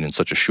expression in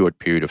such a short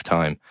period of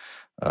time.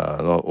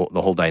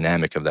 The whole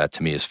dynamic of that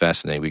to me is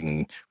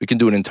fascinating. We can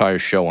do an entire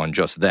show on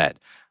just that.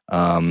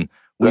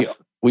 We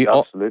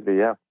absolutely,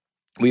 yeah.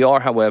 We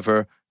are,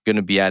 however, going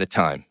to be out of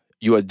time.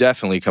 You are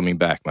definitely coming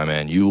back, my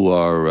man. You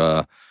are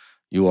a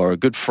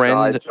good friend.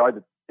 No, I tried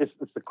it. It's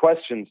the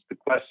questions,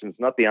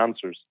 not the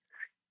answers.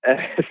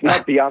 It's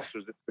not the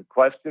answers, it's the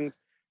questions.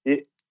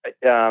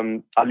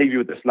 I'll leave you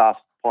with this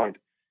last point.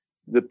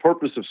 The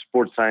purpose of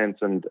sports science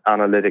and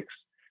analytics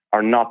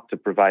are not to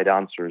provide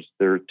answers.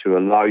 They're to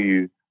allow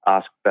you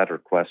ask better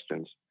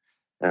questions.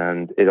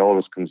 And it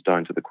always comes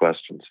down to the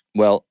questions.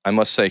 Well, I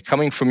must say,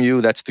 coming from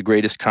you, that's the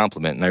greatest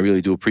compliment, and I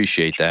really do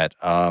appreciate that.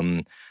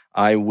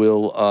 I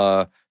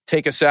will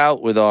take us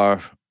out with our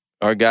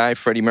guy,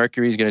 Freddie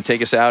Mercury. He's going to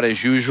take us out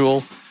as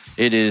usual.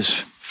 It is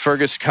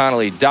Fergus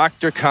Connolly,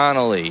 Dr.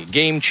 Connolly,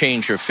 game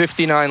changer,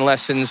 59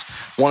 lessons.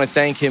 Want to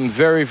thank him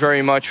very,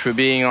 very much for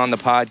being on the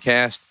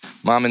podcast.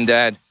 Mom and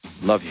Dad,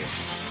 love you.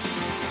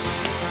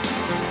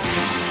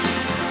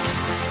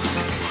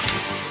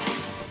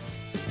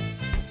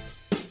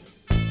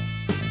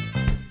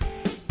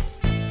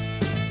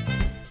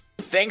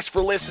 Thanks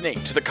for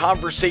listening to The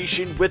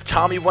Conversation with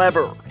Tommy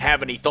Weber.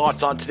 Have any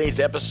thoughts on today's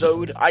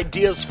episode?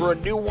 Ideas for a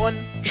new one?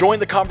 Join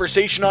the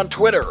conversation on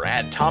Twitter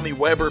at Tommy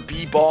Weber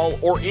B-Ball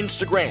or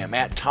Instagram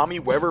at Tommy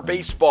Weber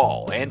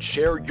Baseball and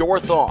share your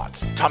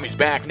thoughts. Tommy's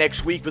back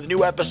next week with a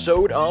new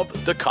episode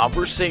of The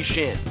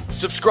Conversation.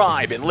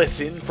 Subscribe and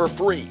listen for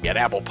free at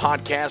Apple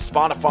Podcasts,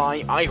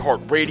 Spotify,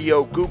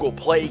 iHeartRadio, Google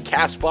Play,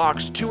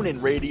 CastBox,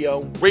 TuneIn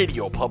Radio,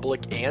 Radio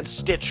Public, and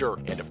Stitcher.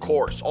 And of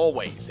course,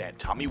 always at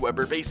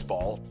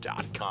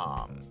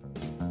TommyWeberBaseball.com.